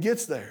suffer when he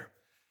gets there.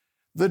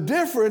 The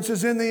difference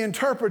is in the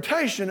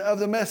interpretation of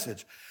the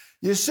message.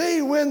 You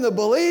see, when the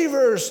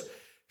believers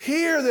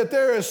hear that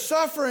there is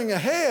suffering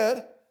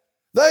ahead,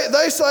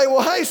 they say,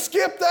 well, hey,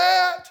 skip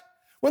that.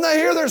 When they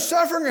hear there's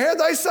suffering ahead,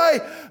 they say,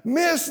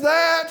 miss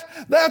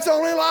that. That's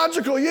only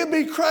logical. You'd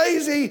be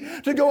crazy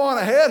to go on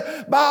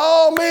ahead. By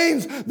all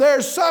means,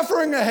 there's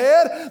suffering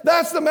ahead.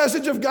 That's the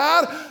message of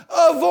God.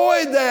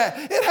 Avoid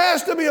that. It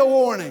has to be a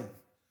warning.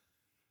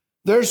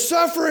 There's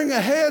suffering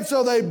ahead,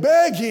 so they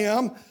beg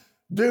him,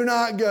 do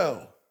not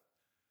go.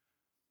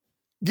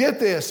 Get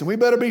this, and we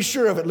better be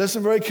sure of it.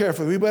 Listen very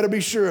carefully. We better be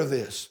sure of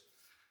this.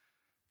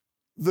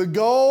 The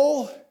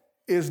goal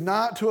is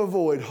not to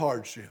avoid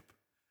hardship.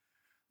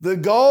 The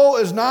goal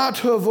is not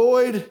to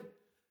avoid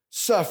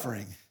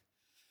suffering.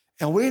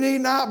 And we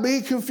need not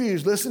be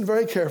confused. Listen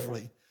very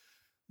carefully.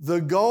 The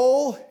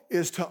goal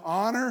is to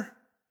honor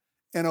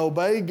and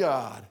obey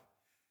God,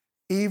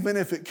 even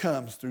if it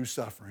comes through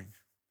suffering.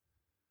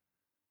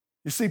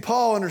 You see,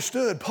 Paul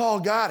understood. Paul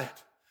got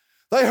it.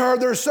 They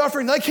heard their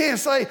suffering. They can't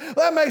say,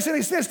 that makes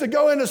any sense to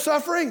go into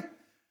suffering.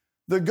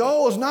 The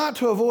goal is not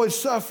to avoid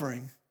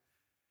suffering.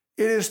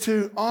 It is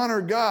to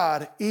honor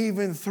God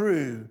even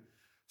through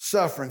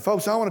suffering.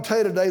 Folks, I want to tell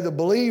you today, the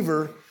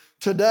believer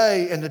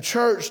today and the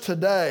church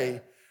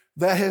today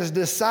that has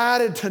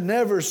decided to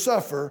never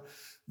suffer,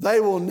 they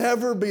will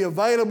never be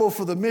available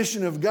for the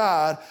mission of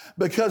God,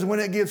 because when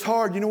it gets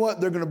hard, you know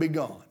what? They're going to be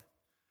gone.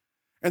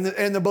 And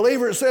the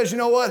believer says, you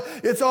know what?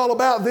 It's all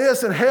about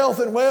this and health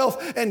and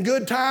wealth and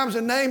good times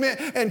and name it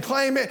and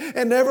claim it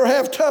and never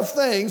have tough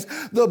things.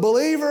 The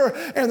believer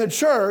and the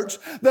church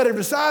that have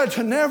decided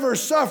to never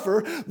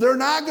suffer, they're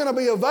not going to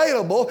be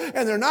available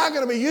and they're not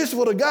going to be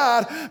useful to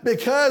God,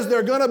 because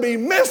they're going to be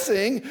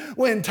missing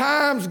when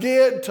times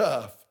get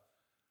tough.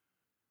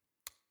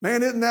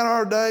 Man, isn't that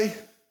our day?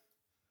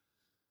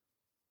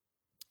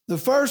 The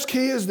first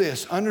key is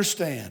this: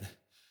 understand,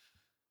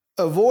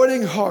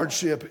 avoiding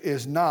hardship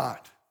is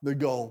not the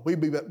goal. We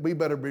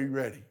better be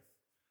ready.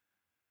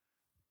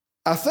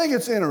 I think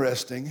it's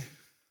interesting.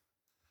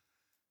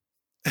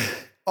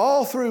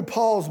 All through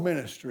Paul's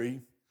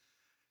ministry,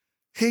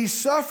 he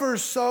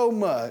suffers so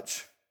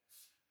much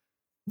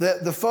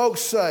that the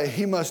folks say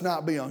he must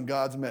not be on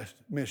God's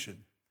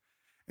mission.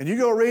 And you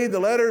go read the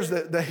letters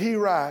that he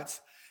writes,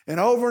 and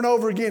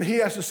over again, he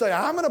has to say,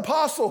 I'm an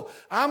apostle,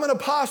 I'm an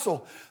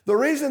apostle. The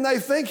reason they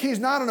think he's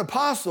not an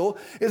apostle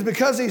is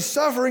because he's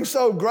suffering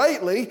so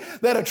greatly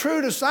that a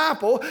true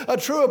disciple, a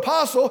true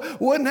apostle,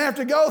 wouldn't have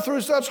to go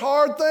through such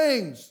hard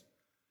things.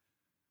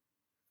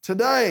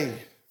 Today,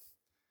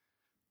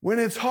 when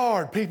it's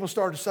hard, people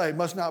start to say it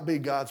must not be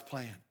God's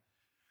plan.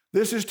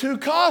 This is too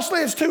costly,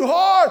 it's too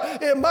hard,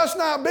 it must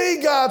not be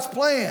God's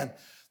plan.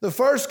 The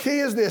first key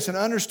is this, and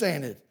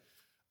understand it: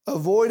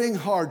 avoiding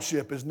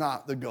hardship is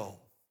not the goal.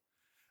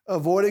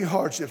 Avoiding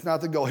hardship is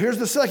not the goal. Here's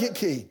the second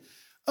key.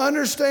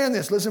 Understand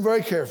this. Listen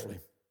very carefully.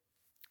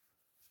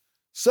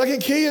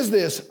 Second key is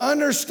this: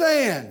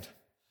 understand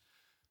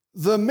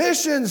the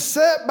mission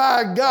set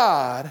by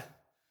God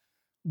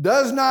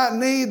does not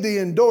need the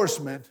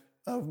endorsement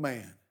of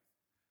man.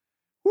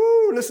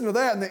 Woo, listen to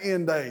that in the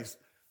end days.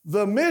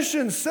 The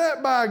mission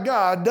set by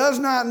God does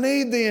not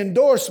need the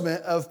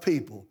endorsement of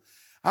people.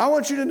 I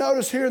want you to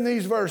notice here in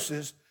these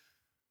verses,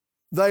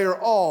 they are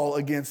all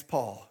against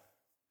Paul.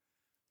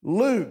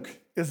 Luke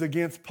is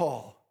against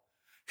Paul.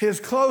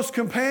 His close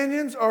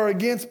companions are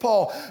against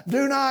Paul.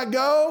 Do not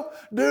go.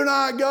 Do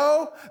not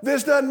go.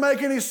 This doesn't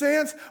make any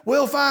sense.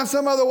 We'll find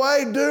some other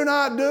way. Do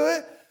not do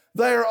it.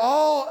 They are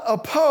all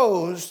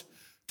opposed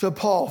to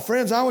Paul.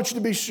 Friends, I want you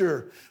to be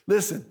sure.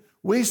 Listen,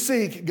 we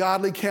seek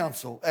godly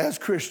counsel as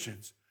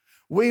Christians.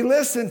 We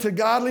listen to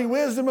godly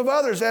wisdom of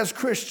others as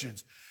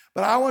Christians.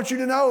 But I want you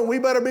to know, and we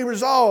better be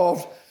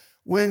resolved,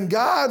 when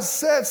God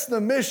sets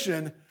the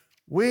mission,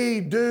 we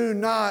do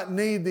not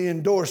need the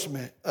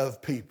endorsement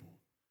of people.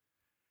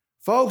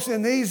 Folks,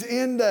 in these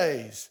end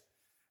days,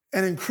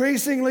 and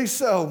increasingly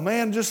so,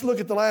 man, just look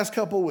at the last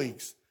couple of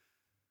weeks,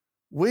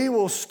 we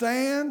will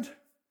stand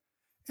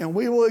and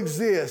we will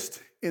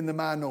exist in the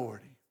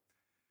minority.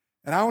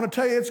 And I want to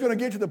tell you, it's going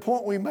to get to the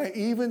point we may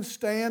even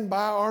stand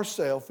by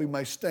ourselves. We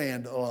may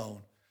stand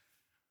alone.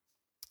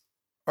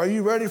 Are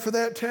you ready for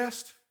that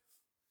test?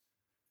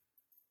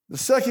 The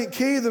second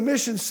key, the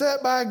mission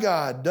set by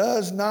God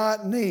does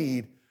not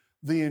need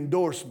the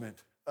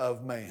endorsement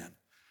of man.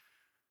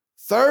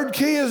 Third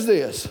key is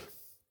this,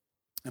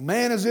 and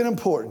man, is it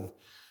important.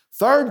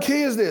 Third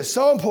key is this,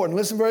 so important.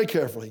 Listen very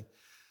carefully.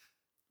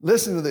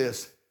 Listen to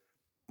this.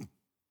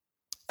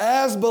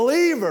 As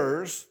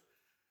believers,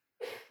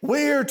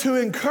 we are to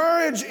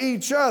encourage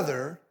each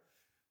other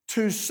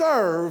to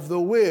serve the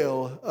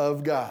will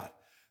of God.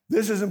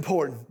 This is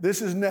important.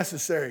 This is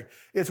necessary.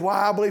 It's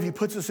why I believe he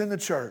puts us in the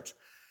church.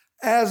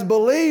 As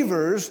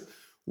believers,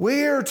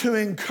 we are to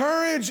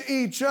encourage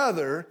each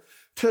other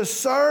to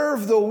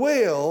serve the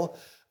will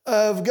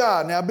of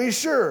God. Now be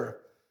sure,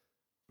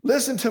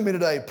 listen to me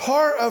today.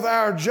 Part of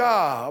our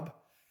job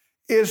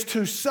is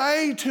to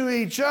say to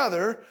each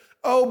other,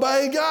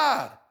 obey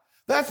God.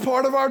 That's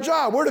part of our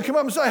job. We're to come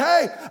up and say,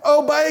 hey,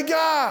 obey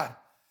God.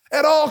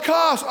 At all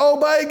costs,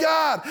 obey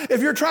God.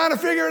 If you're trying to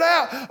figure it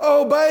out,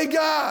 obey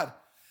God.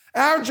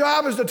 Our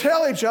job is to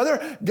tell each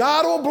other,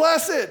 God will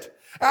bless it.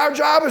 Our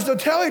job is to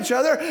tell each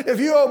other,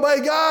 if you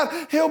obey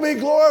God, he'll be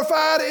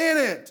glorified in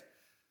it.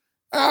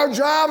 Our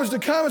job is to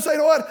come and say, you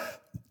know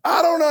what?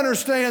 I don't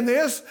understand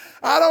this.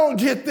 I don't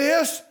get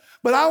this.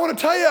 But I want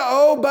to tell you,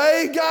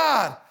 obey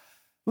God.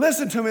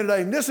 Listen to me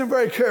today. Listen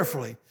very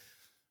carefully.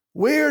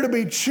 We are to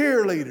be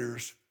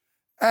cheerleaders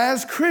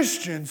as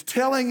Christians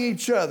telling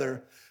each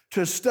other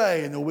to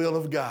stay in the will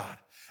of God.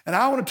 And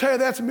I want to tell you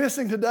that's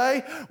missing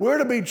today. We're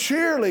to be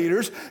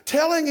cheerleaders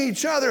telling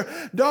each other,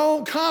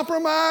 don't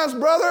compromise,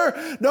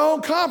 brother.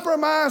 Don't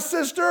compromise,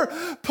 sister.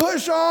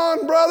 Push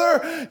on,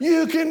 brother.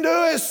 You can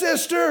do it,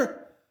 sister.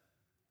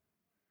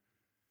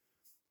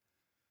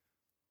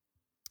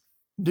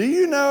 Do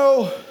you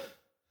know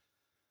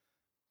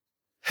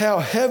how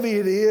heavy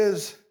it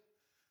is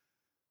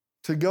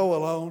to go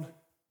alone?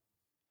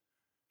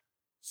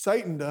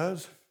 Satan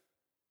does.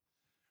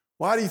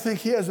 Why do you think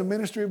he has a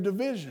ministry of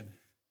division?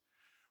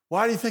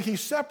 Why do you think he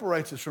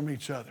separates us from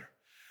each other?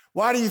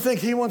 Why do you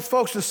think he wants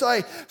folks to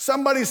say,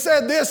 somebody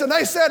said this and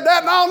they said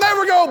that and I'll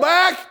never go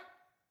back?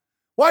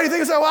 Why do you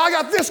think he said, well, I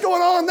got this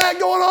going on and that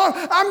going on.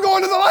 I'm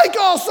going to the lake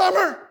all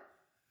summer.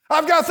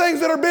 I've got things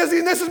that are busy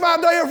and this is my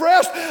day of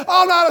rest.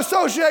 I'll not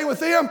associate with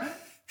him.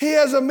 He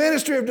has a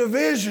ministry of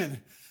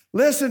division.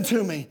 Listen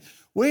to me.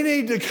 We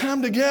need to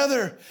come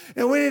together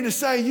and we need to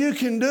say, you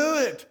can do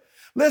it.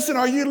 Listen,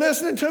 are you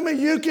listening to me?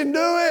 You can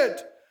do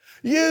it.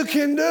 You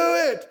can do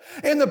it.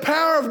 In the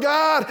power of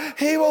God,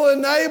 he will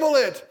enable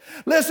it.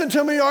 Listen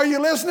to me. Are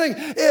you listening?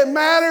 It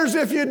matters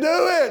if you do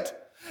it.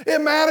 It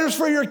matters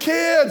for your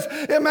kids.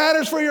 It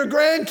matters for your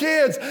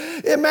grandkids.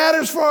 It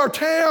matters for our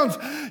towns.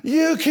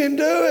 You can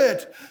do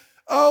it.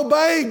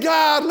 Obey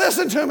God.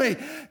 Listen to me.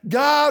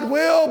 God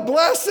will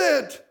bless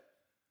it.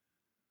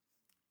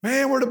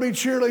 Man, we're to be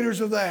cheerleaders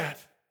of that.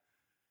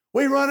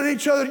 We run at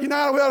each other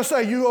united. We ought to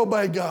say, you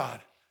obey God.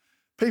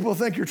 People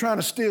think you're trying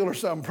to steal or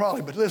something,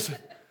 probably, but listen.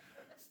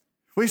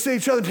 We see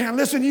each other down.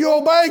 Listen, you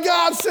obey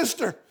God,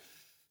 sister.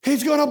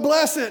 He's going to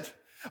bless it.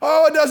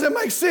 Oh, it doesn't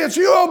make sense.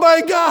 You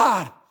obey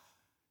God.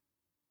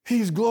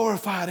 He's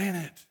glorified in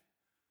it.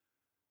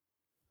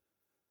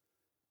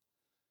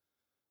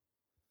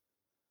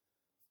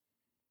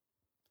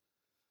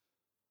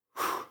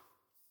 Whew.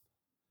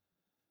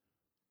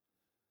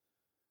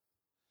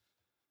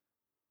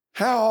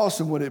 How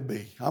awesome would it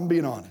be? I'm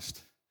being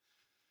honest.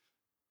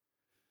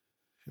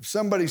 If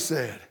somebody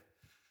said,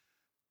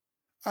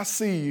 I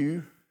see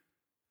you,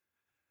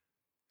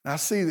 and I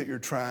see that you're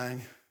trying,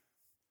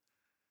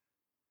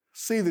 I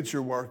see that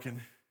you're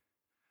working,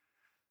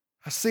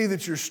 I see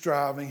that you're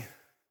striving.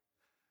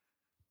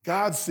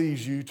 God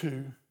sees you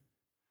too.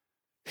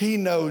 He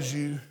knows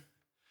you.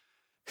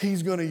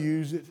 He's going to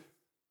use it.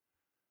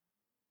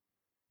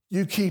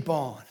 You keep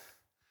on.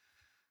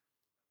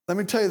 Let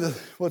me tell you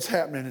what's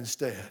happening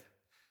instead.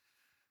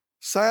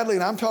 Sadly,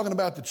 and I'm talking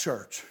about the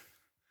church,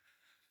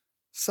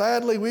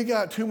 sadly, we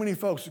got too many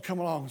folks that come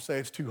along and say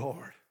it's too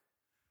hard.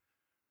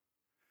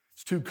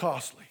 It's too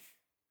costly.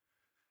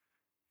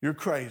 You're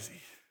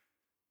crazy.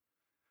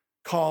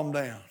 Calm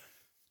down.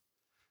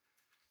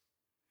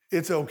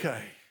 It's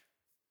okay.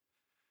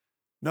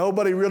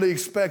 Nobody really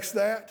expects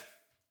that.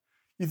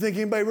 You think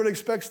anybody really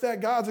expects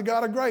that? God's a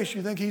God of grace.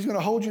 You think he's going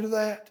to hold you to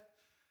that?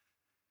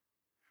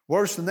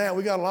 Worse than that,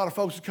 we got a lot of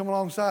folks that come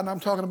alongside, and I'm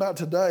talking about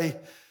today,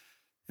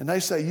 and they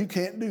say, you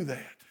can't do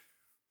that.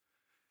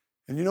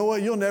 And you know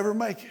what? You'll never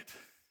make it.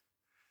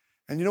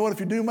 And you know what? If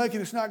you do make it,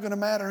 it's not going to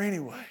matter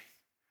anyway.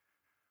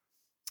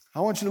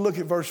 I want you to look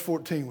at verse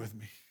 14 with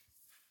me.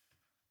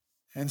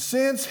 And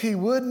since he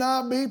would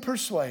not be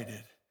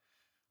persuaded,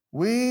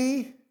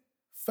 we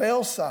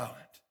fell silent,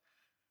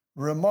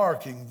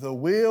 remarking, the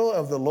will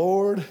of the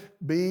Lord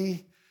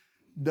be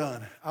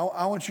done.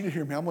 I want you to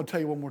hear me. I'm going to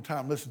tell you one more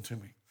time. Listen to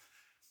me.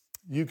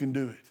 You can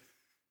do it.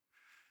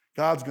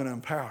 God's going to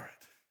empower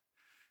it.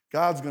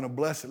 God's going to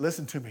bless it.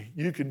 Listen to me.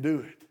 You can do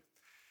it.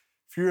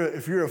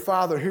 If you're a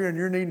father here and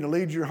you're needing to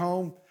lead your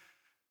home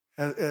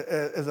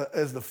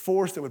as the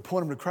force that would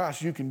point them to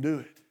Christ, you can do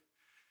it.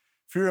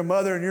 If you're a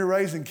mother and you're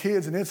raising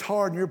kids and it's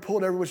hard and you're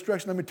pulled every which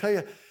direction, let me tell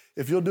you,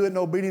 if you'll do it in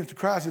obedience to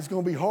Christ, it's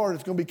going to be hard.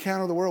 It's going to be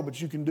counter to the world,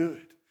 but you can do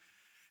it.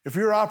 If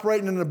you're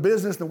operating in a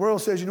business and the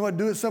world says, you know what,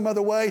 do it some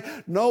other way,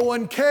 no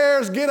one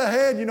cares, get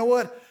ahead, you know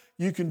what?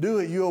 You can do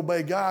it. You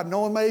obey God.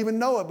 No one may even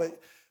know it,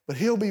 but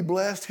he'll be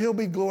blessed. He'll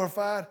be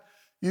glorified.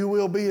 You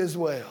will be as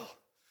well.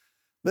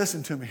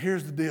 Listen to me.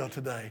 Here's the deal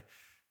today.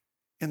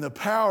 In the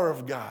power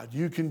of God,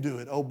 you can do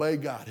it. Obey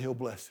God. He'll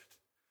bless it.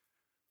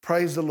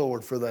 Praise the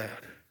Lord for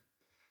that.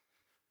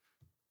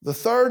 The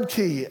third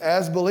key,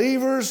 as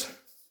believers,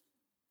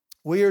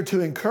 we are to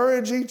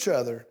encourage each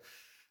other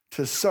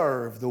to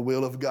serve the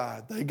will of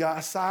God. They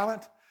got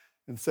silent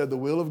and said, the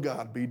will of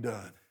God be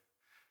done.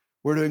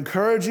 We're to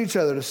encourage each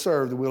other to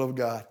serve the will of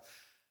God.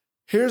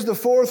 Here's the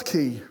fourth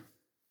key.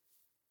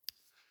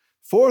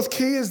 Fourth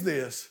key is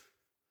this.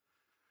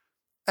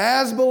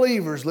 As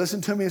believers,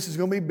 listen to me, this is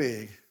going to be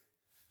big.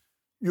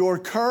 Your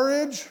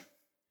courage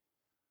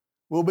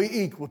will be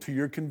equal to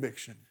your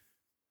conviction.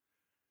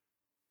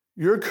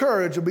 Your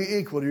courage will be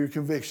equal to your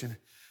conviction.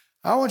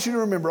 I want you to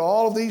remember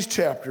all of these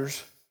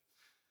chapters.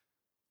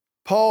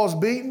 Paul's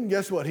beaten.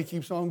 Guess what? He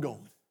keeps on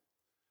going.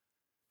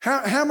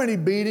 How many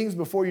beatings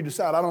before you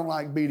decide, I don't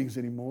like beatings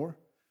anymore?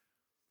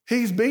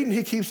 He's beaten.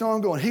 He keeps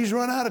on going. He's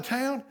run out of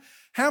town.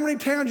 How many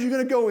towns are you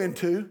going to go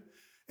into?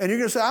 And you're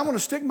going to say, I'm going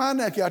to stick my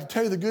neck out to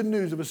tell you the good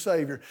news of a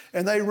Savior.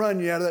 And they run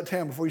you out of that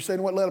town before you say, you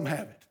know what, let them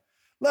have it.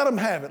 Let them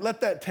have it.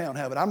 Let that town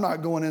have it. I'm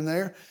not going in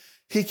there.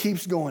 He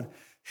keeps going.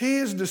 He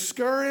is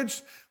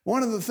discouraged.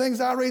 One of the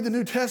things I read the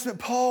New Testament,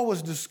 Paul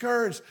was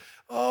discouraged.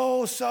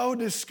 Oh, so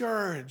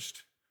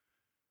discouraged.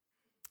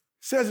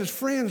 Says his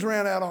friends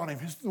ran out on him.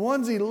 The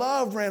ones he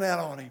loved ran out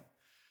on him.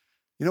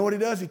 You know what he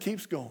does? He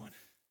keeps going.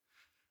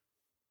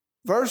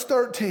 Verse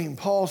 13,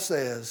 Paul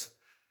says,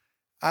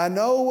 I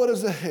know what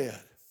is ahead.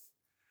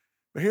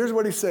 But here's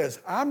what he says.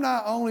 I'm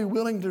not only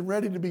willing and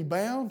ready to be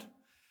bound,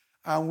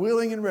 I'm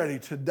willing and ready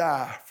to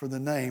die for the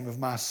name of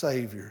my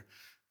Savior,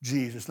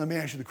 Jesus. Let me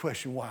ask you the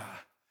question, why?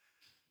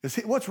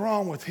 What's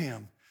wrong with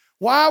him?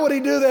 Why would he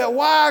do that?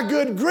 Why,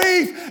 good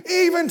grief,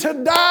 even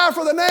to die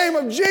for the name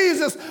of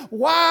Jesus?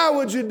 Why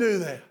would you do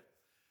that?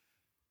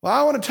 Well,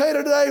 I want to tell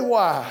you today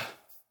why.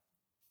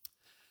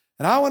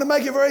 And I want to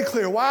make it very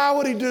clear. Why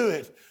would he do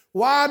it?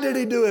 Why did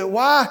he do it?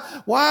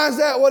 Why is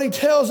that what he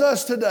tells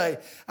us today?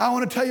 I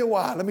want to tell you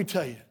why. Let me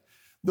tell you.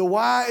 The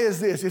why is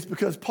this. It's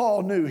because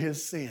Paul knew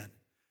his sin.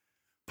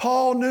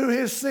 Paul knew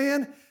his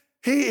sin.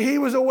 He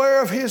was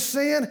aware of his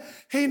sin.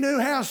 He knew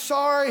how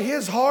sorry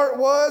his heart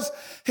was.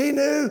 He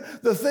knew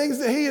the things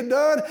that he had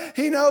done.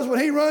 He knows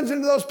when he runs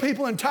into those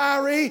people in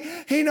Tyre,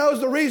 he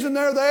knows the reason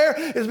they're there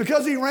is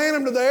because he ran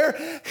them to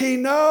there. He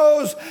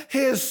knows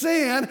his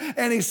sin,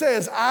 and he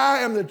says, I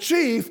am the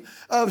chief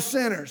of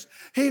sinners.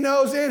 He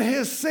knows in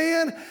his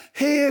sin,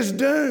 he is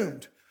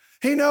doomed.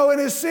 He knows in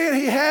his sin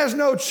he has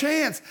no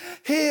chance.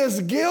 He is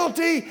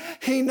guilty.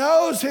 He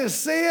knows his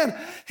sin.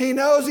 He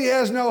knows he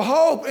has no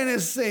hope in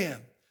his sin.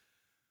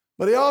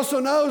 But he also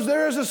knows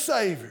there is a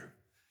Savior.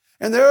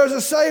 And there is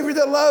a Savior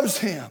that loves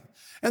him.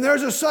 And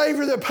there's a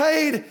Savior that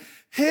paid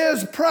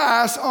his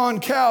price on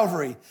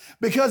Calvary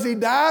because he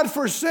died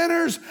for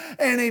sinners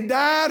and he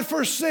died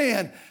for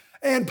sin.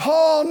 And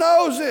Paul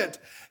knows it.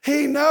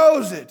 He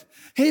knows it.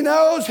 He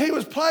knows he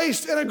was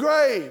placed in a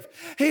grave.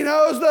 He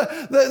knows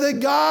that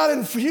God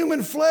in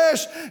human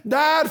flesh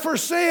died for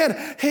sin.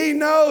 He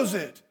knows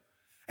it.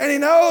 And he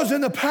knows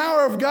in the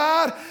power of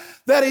God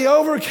that he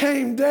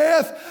overcame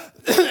death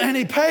and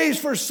he pays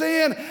for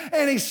sin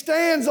and he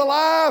stands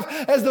alive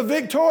as the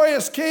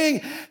victorious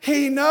king.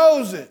 He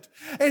knows it.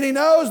 And he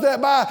knows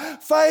that by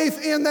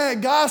faith in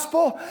that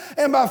gospel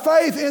and by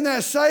faith in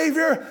that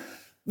Savior,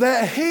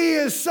 that he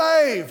is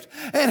saved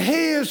and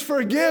he is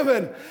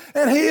forgiven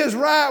and he is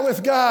right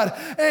with God,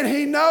 and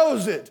he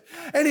knows it.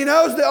 And he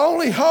knows the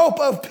only hope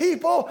of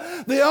people,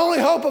 the only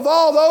hope of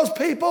all those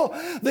people,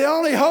 the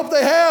only hope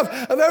they have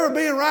of ever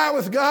being right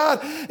with God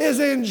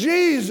is in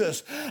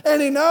Jesus.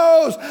 And he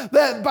knows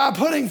that by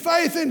putting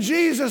faith in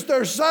Jesus,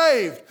 they're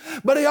saved.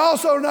 But he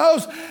also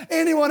knows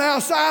anyone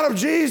outside of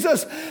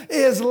Jesus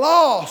is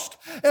lost.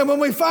 And when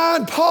we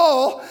find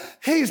Paul,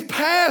 he's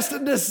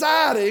past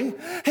deciding.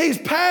 He's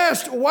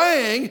past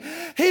weighing.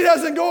 He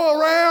doesn't go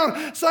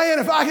around saying,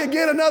 if I could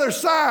get another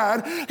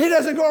sign. He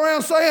doesn't go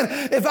around saying,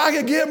 if I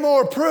could get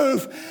more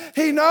proof.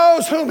 He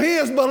knows whom he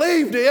has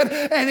believed in,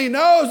 and he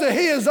knows that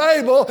he is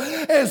able.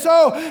 And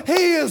so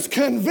he is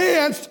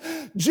convinced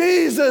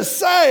Jesus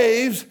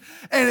saves,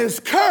 and his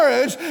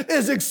courage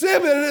is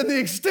exhibited in the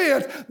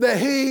extent that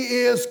he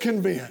is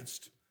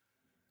convinced.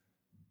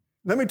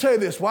 Let me tell you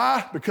this.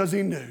 Why? Because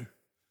he knew.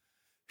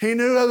 He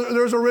knew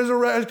there's a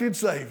resurrected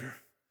Savior.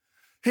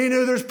 He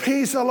knew there's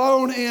peace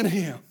alone in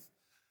him.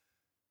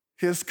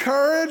 His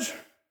courage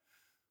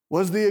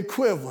was the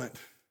equivalent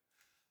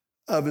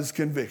of his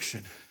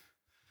conviction.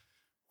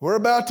 We're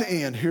about to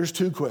end. Here's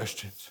 2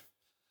 questions.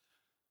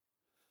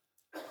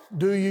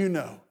 Do you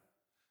know?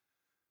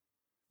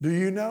 Do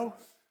you know?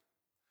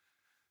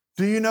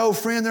 Do you know,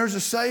 friend, there's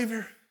a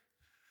Savior?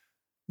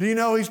 Do you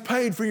know he's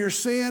paid for your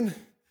sin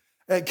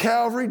at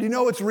Calvary? Do you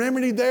know it's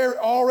remedied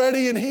there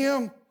already in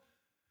him?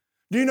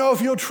 Do you know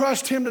if you'll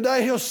trust him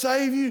today, he'll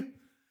save you?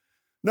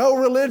 No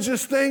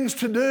religious things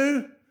to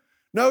do,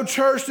 no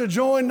church to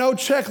join, no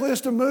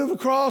checklist to move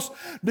across.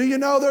 Do you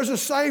know there's a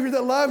Savior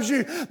that loves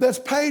you, that's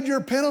paid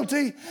your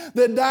penalty,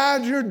 that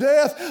died your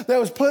death, that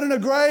was put in a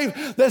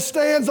grave, that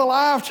stands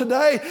alive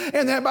today,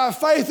 and that by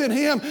faith in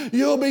him,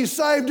 you'll be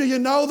saved? Do you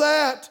know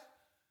that?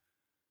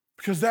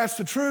 Because that's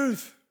the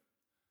truth.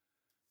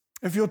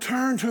 If you'll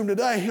turn to him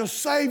today, he'll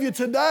save you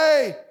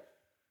today.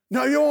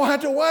 No, you won't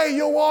have to wait.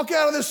 You'll walk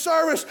out of this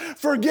service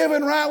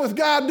forgiven, right with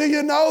God. Do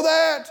you know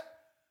that?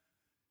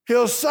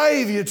 He'll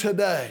save you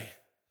today.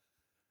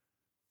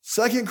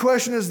 Second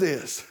question is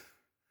this.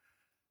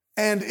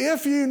 And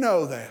if you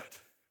know that,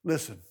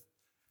 listen,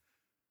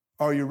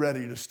 are you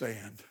ready to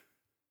stand?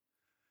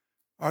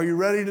 Are you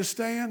ready to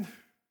stand?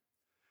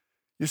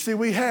 You see,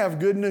 we have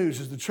good news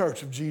as the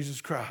Church of Jesus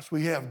Christ.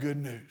 We have good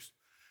news.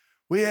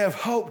 We have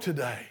hope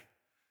today.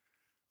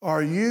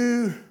 Are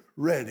you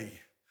ready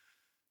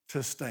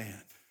to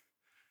stand?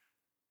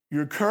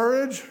 Your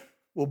courage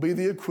will be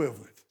the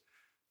equivalent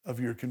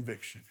of your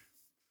conviction.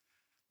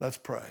 Let's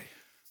pray.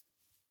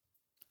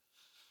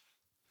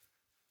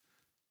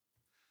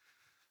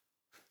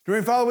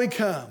 Dear Father, we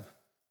come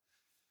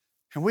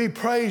and we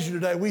praise you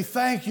today. We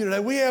thank you today.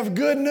 We have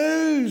good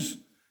news.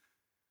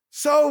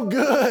 So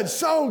good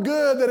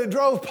that it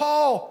drove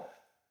Paul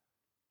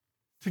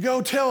to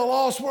go tell a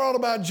lost world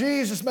about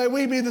Jesus. May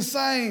we be the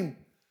same.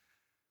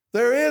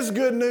 There is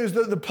good news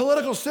that the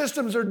political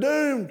systems are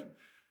doomed.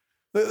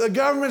 The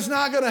government's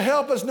not going to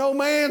help us. No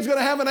man's going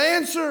to have an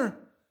answer.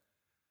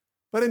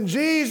 But in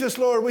Jesus,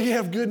 Lord, we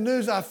have good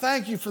news. I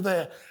thank you for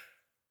that.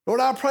 Lord,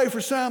 I pray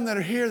for some that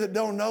are here that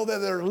don't know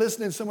that are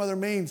listening some other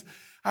means.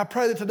 I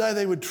pray that today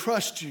they would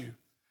trust you.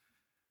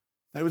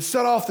 They would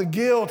set off the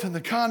guilt and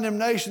the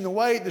condemnation, the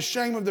weight, the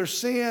shame of their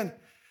sin.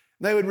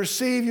 They would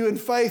receive you in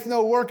faith,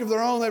 no work of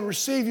their own. They would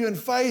receive you in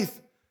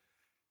faith.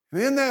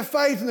 And in that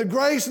faith and the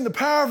grace and the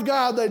power of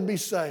God, they'd be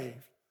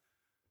saved.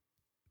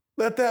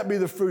 Let that be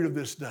the fruit of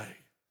this day.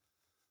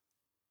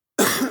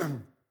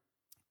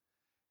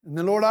 And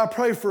then, Lord, I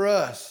pray for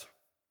us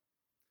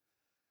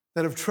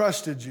that have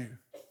trusted you.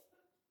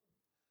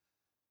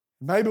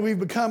 Maybe we've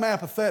become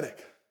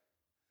apathetic.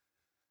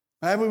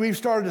 Maybe we've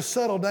started to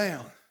settle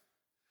down.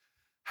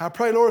 I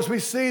pray, Lord, as we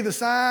see the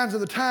signs of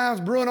the times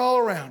brewing all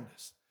around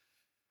us,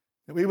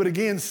 that we would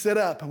again sit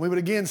up and we would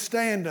again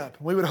stand up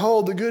and we would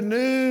hold the good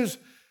news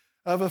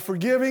of a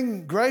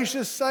forgiving,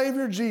 gracious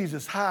Savior,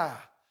 Jesus, high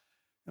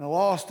in a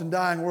lost and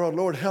dying world.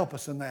 Lord, help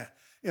us in that.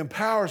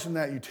 Empower us in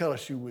that. You tell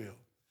us you will.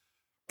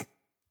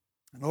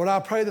 And Lord, I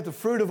pray that the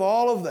fruit of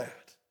all of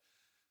that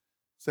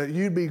is that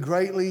you'd be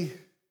greatly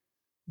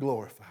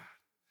glorified.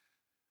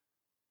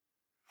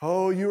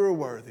 Oh, you are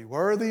worthy.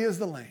 Worthy is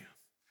the Lamb.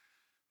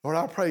 Lord,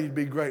 I pray you'd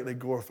be greatly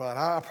glorified.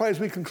 I pray as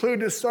we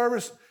conclude this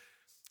service,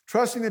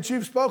 trusting that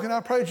you've spoken,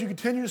 I pray that you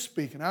continue to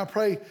speak. And I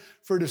pray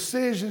for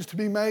decisions to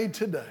be made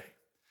today.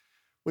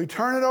 We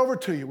turn it over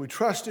to you. We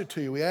trust it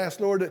to you. We ask,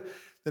 Lord,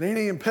 that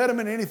any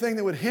impediment, anything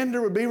that would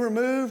hinder would be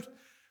removed.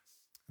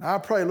 And I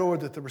pray,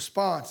 Lord, that the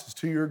response is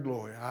to your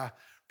glory. I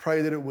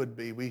pray that it would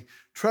be. We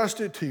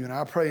trust it to you. And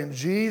I pray in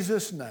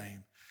Jesus'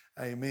 name,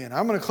 amen.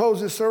 I'm going to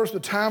close this service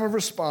with a time of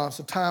response,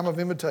 a time of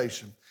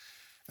invitation.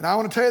 And I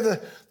want to tell you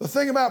the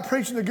thing about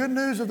preaching the good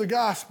news of the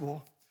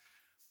gospel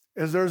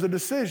is there's a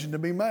decision to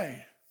be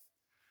made.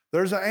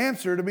 There's an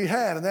answer to be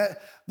had. And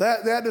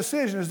that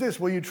decision is this: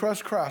 will you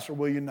trust Christ or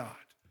will you not?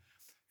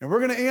 And we're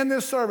going to end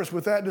this service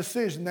with that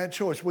decision, that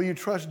choice. Will you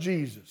trust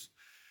Jesus?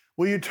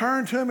 Will you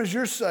turn to him as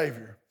your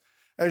Savior,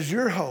 as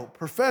your hope,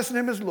 professing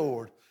him as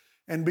Lord,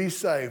 and be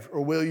saved, or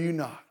will you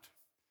not?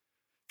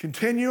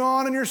 Continue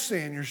on in your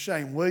sin, your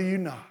shame. Will you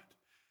not?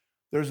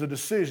 There's a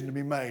decision to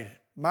be made.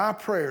 My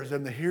prayer is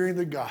in the hearing of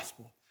the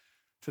gospel,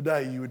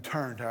 today you would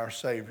turn to our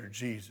Savior,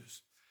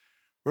 Jesus.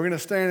 We're going to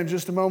stand in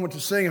just a moment to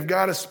sing. If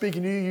God is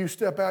speaking to you, you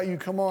step out, you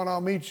come on, I'll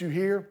meet you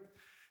here.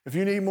 If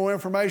you need more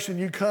information,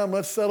 you come.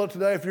 Let's settle it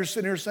today. If you're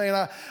sitting here saying,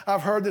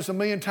 I've heard this a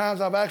million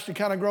times, I've actually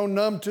kind of grown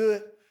numb to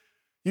it,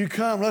 you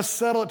come. Let's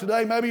settle it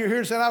today. Maybe you're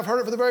here saying, I've heard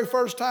it for the very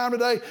first time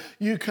today.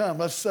 You come.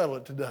 Let's settle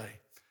it today.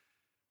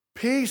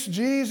 Peace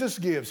Jesus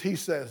gives. He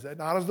says that,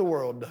 not as the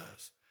world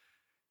does.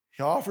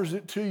 He offers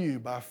it to you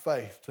by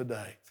faith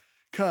today.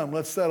 Come,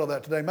 let's settle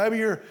that today. Maybe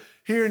you're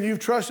here and you've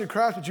trusted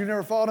Christ, but you've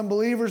never followed in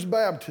believer's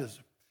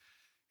baptism.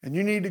 And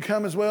you need to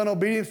come as well in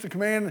obedience to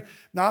command,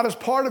 not as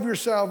part of your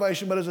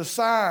salvation, but as a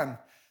sign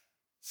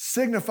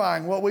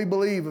signifying what we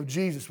believe of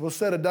Jesus. We'll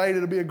set a date.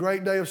 It'll be a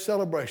great day of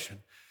celebration.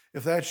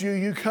 If that's you,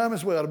 you come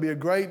as well. It'll be a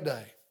great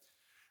day.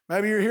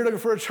 Maybe you're here looking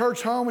for a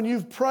church home and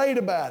you've prayed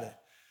about it.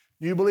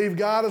 You believe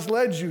God has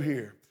led you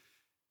here.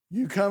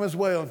 You come as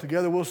well, and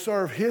together we'll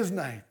serve his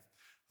name,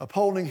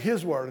 upholding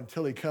his word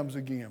until he comes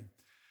again.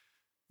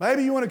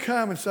 Maybe you want to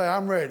come and say,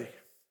 I'm ready.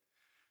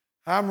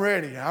 I'm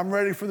ready. I'm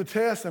ready for the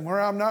test, and where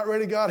I'm not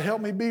ready, God,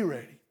 help me be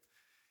ready.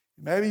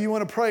 Maybe you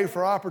want to pray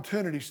for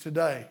opportunities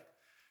today.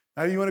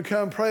 Maybe you want to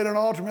come pray at an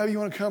altar. Maybe you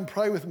want to come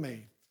pray with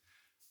me.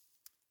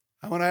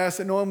 I'm going to ask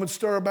that no one would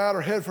stir about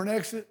or head for an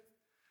exit.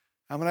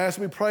 I'm going to ask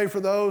that we pray for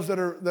those that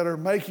are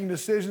making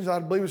decisions. I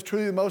believe it's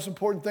truly the most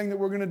important thing that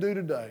we're going to do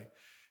today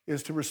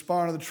is to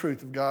respond to the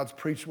truth of God's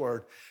preached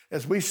word.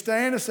 As we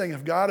stand and sing,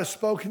 if God has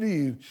spoken to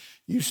you,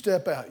 you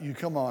step out. You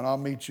come on. I'll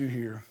meet you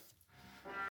here.